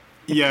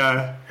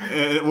 Yeah.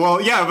 Well,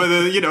 yeah, but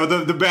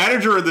the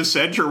manager in the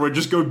center would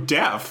just go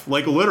deaf,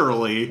 like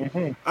literally.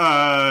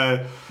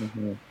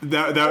 Mm-hmm.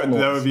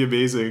 That would be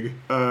amazing.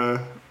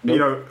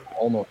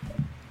 Almost.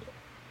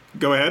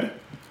 Go ahead.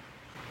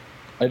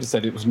 I just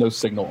said it was no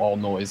signal, all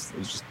noise. It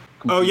was just.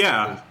 Oh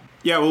yeah. Noise.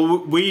 Yeah,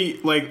 well, we,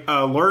 like,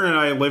 Lauren and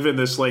I live in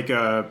this, like,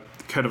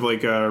 kind of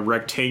like a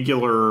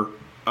rectangular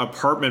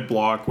apartment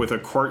block with a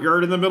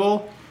courtyard in the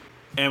middle.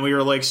 And we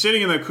were, like,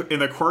 sitting in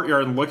the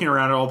courtyard and looking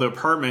around at all the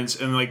apartments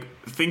and, like,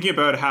 thinking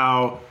about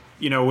how,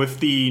 with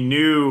the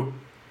new,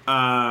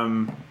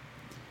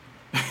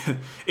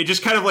 it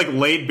just kind of, like,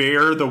 laid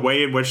bare the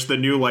way in which the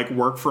new, like,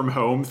 work from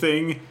home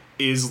thing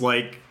is,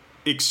 like,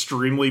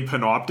 extremely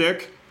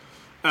panoptic.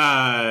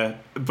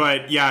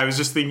 But yeah, I was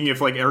just thinking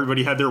if like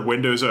everybody had their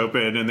windows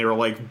open and they were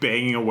like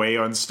banging away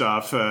on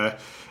stuff,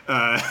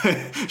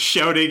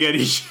 shouting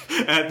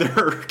at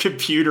their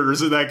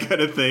computers and that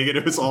kind of thing, and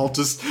it was all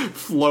just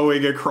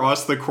flowing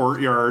across the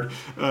courtyard.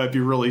 It'd be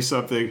really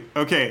something.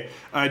 Okay,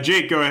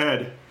 Jake, go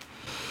ahead.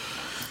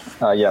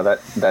 Yeah,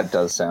 that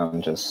does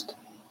sound just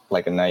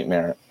like a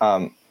nightmare.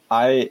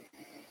 I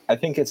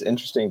think it's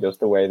interesting just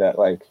the way that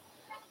like.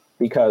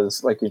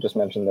 Because, like you just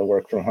mentioned, the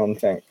work from home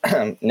thing,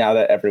 now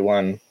that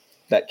everyone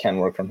that can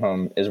work from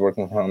home is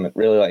working from home, it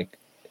really, like,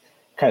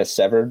 kind of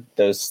severed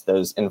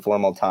those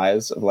informal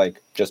ties of,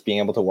 like, just being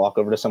able to walk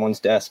over to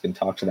someone's desk and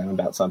talk to them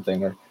about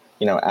something or,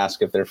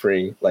 ask if they're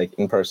free, like,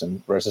 in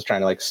person versus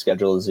trying to, like,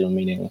 schedule a Zoom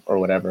meeting or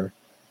whatever.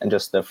 And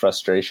just the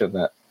frustration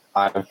that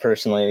I've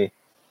personally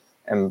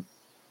am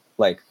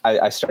like,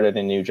 I started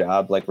a new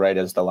job like right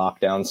as the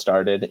lockdown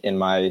started in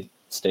my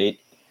state,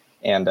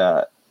 and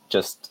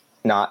just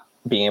not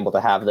being able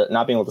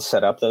to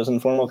set up those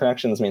informal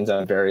connections means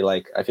I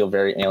feel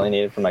very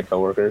alienated from my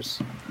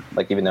coworkers.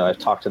 Like, even though I've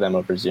talked to them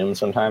over Zoom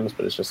sometimes,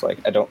 but it's just like,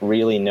 I don't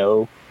really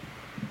know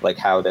like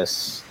how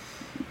this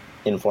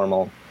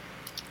informal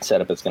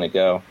setup is going to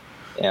go.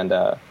 And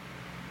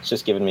it's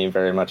just given me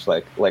very much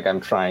like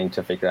I'm trying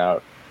to figure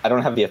out, I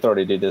don't have the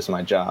authority to do this in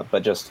my job,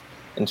 but just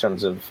in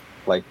terms of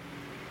like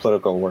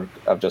political work,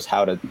 of just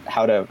how to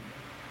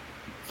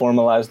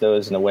formalize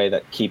those in a way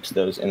that keeps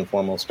those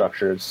informal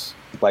structures,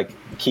 like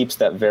keeps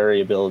that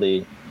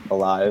variability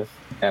alive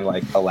and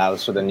like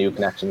allows for the new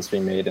connections to be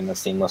made in a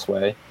seamless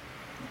way.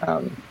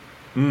 I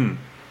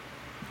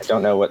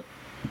don't know what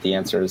the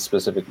answer is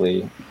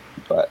specifically,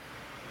 but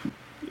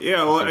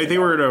yeah, well, I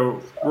think we're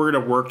gonna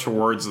work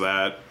towards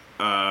that.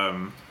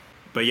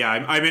 But yeah,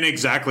 I'm in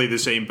exactly the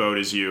same boat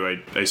as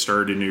you. I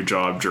started a new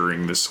job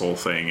during this whole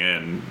thing,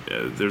 and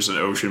there's an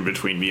ocean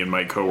between me and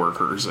my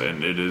coworkers,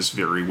 and it is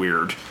very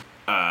weird.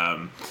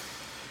 The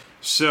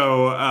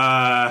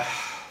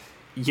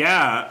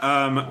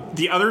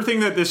other thing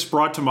that this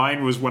brought to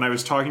mind was when I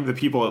was talking to the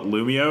people at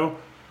Lumio,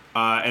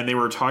 and they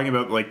were talking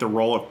about like the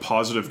role of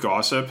positive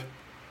gossip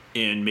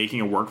in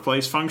making a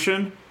workplace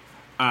function.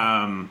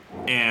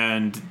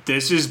 And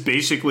this is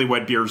basically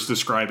what Beer's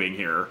describing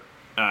here,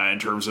 in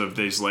terms of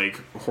these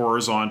like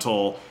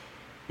horizontal,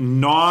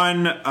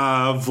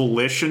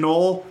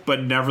 non-volitional,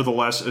 but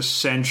nevertheless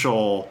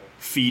essential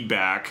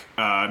feedback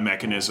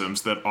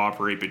mechanisms that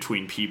operate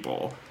between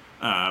people.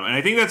 And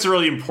I think that's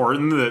really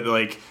important that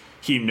like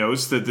he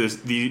notes that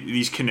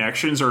these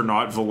connections are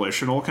not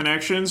volitional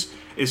connections.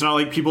 It's not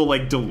like people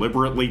like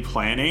deliberately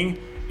planning.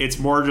 It's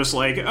more just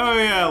like, oh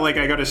yeah, like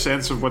I got a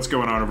sense of what's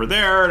going on over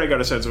there, and I got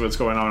a sense of what's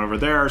going on over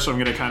there, so I'm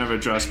going to kind of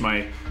adjust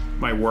my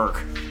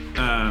work.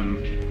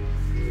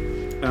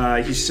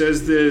 He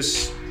says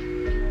this.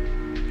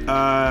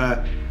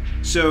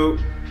 So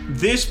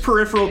this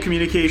peripheral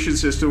communication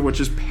system, which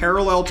is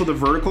parallel to the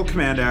vertical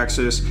command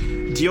axis,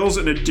 deals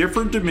in a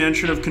different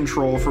dimension of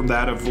control from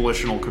that of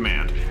volitional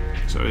command.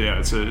 So yeah,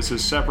 it's a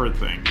separate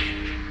thing.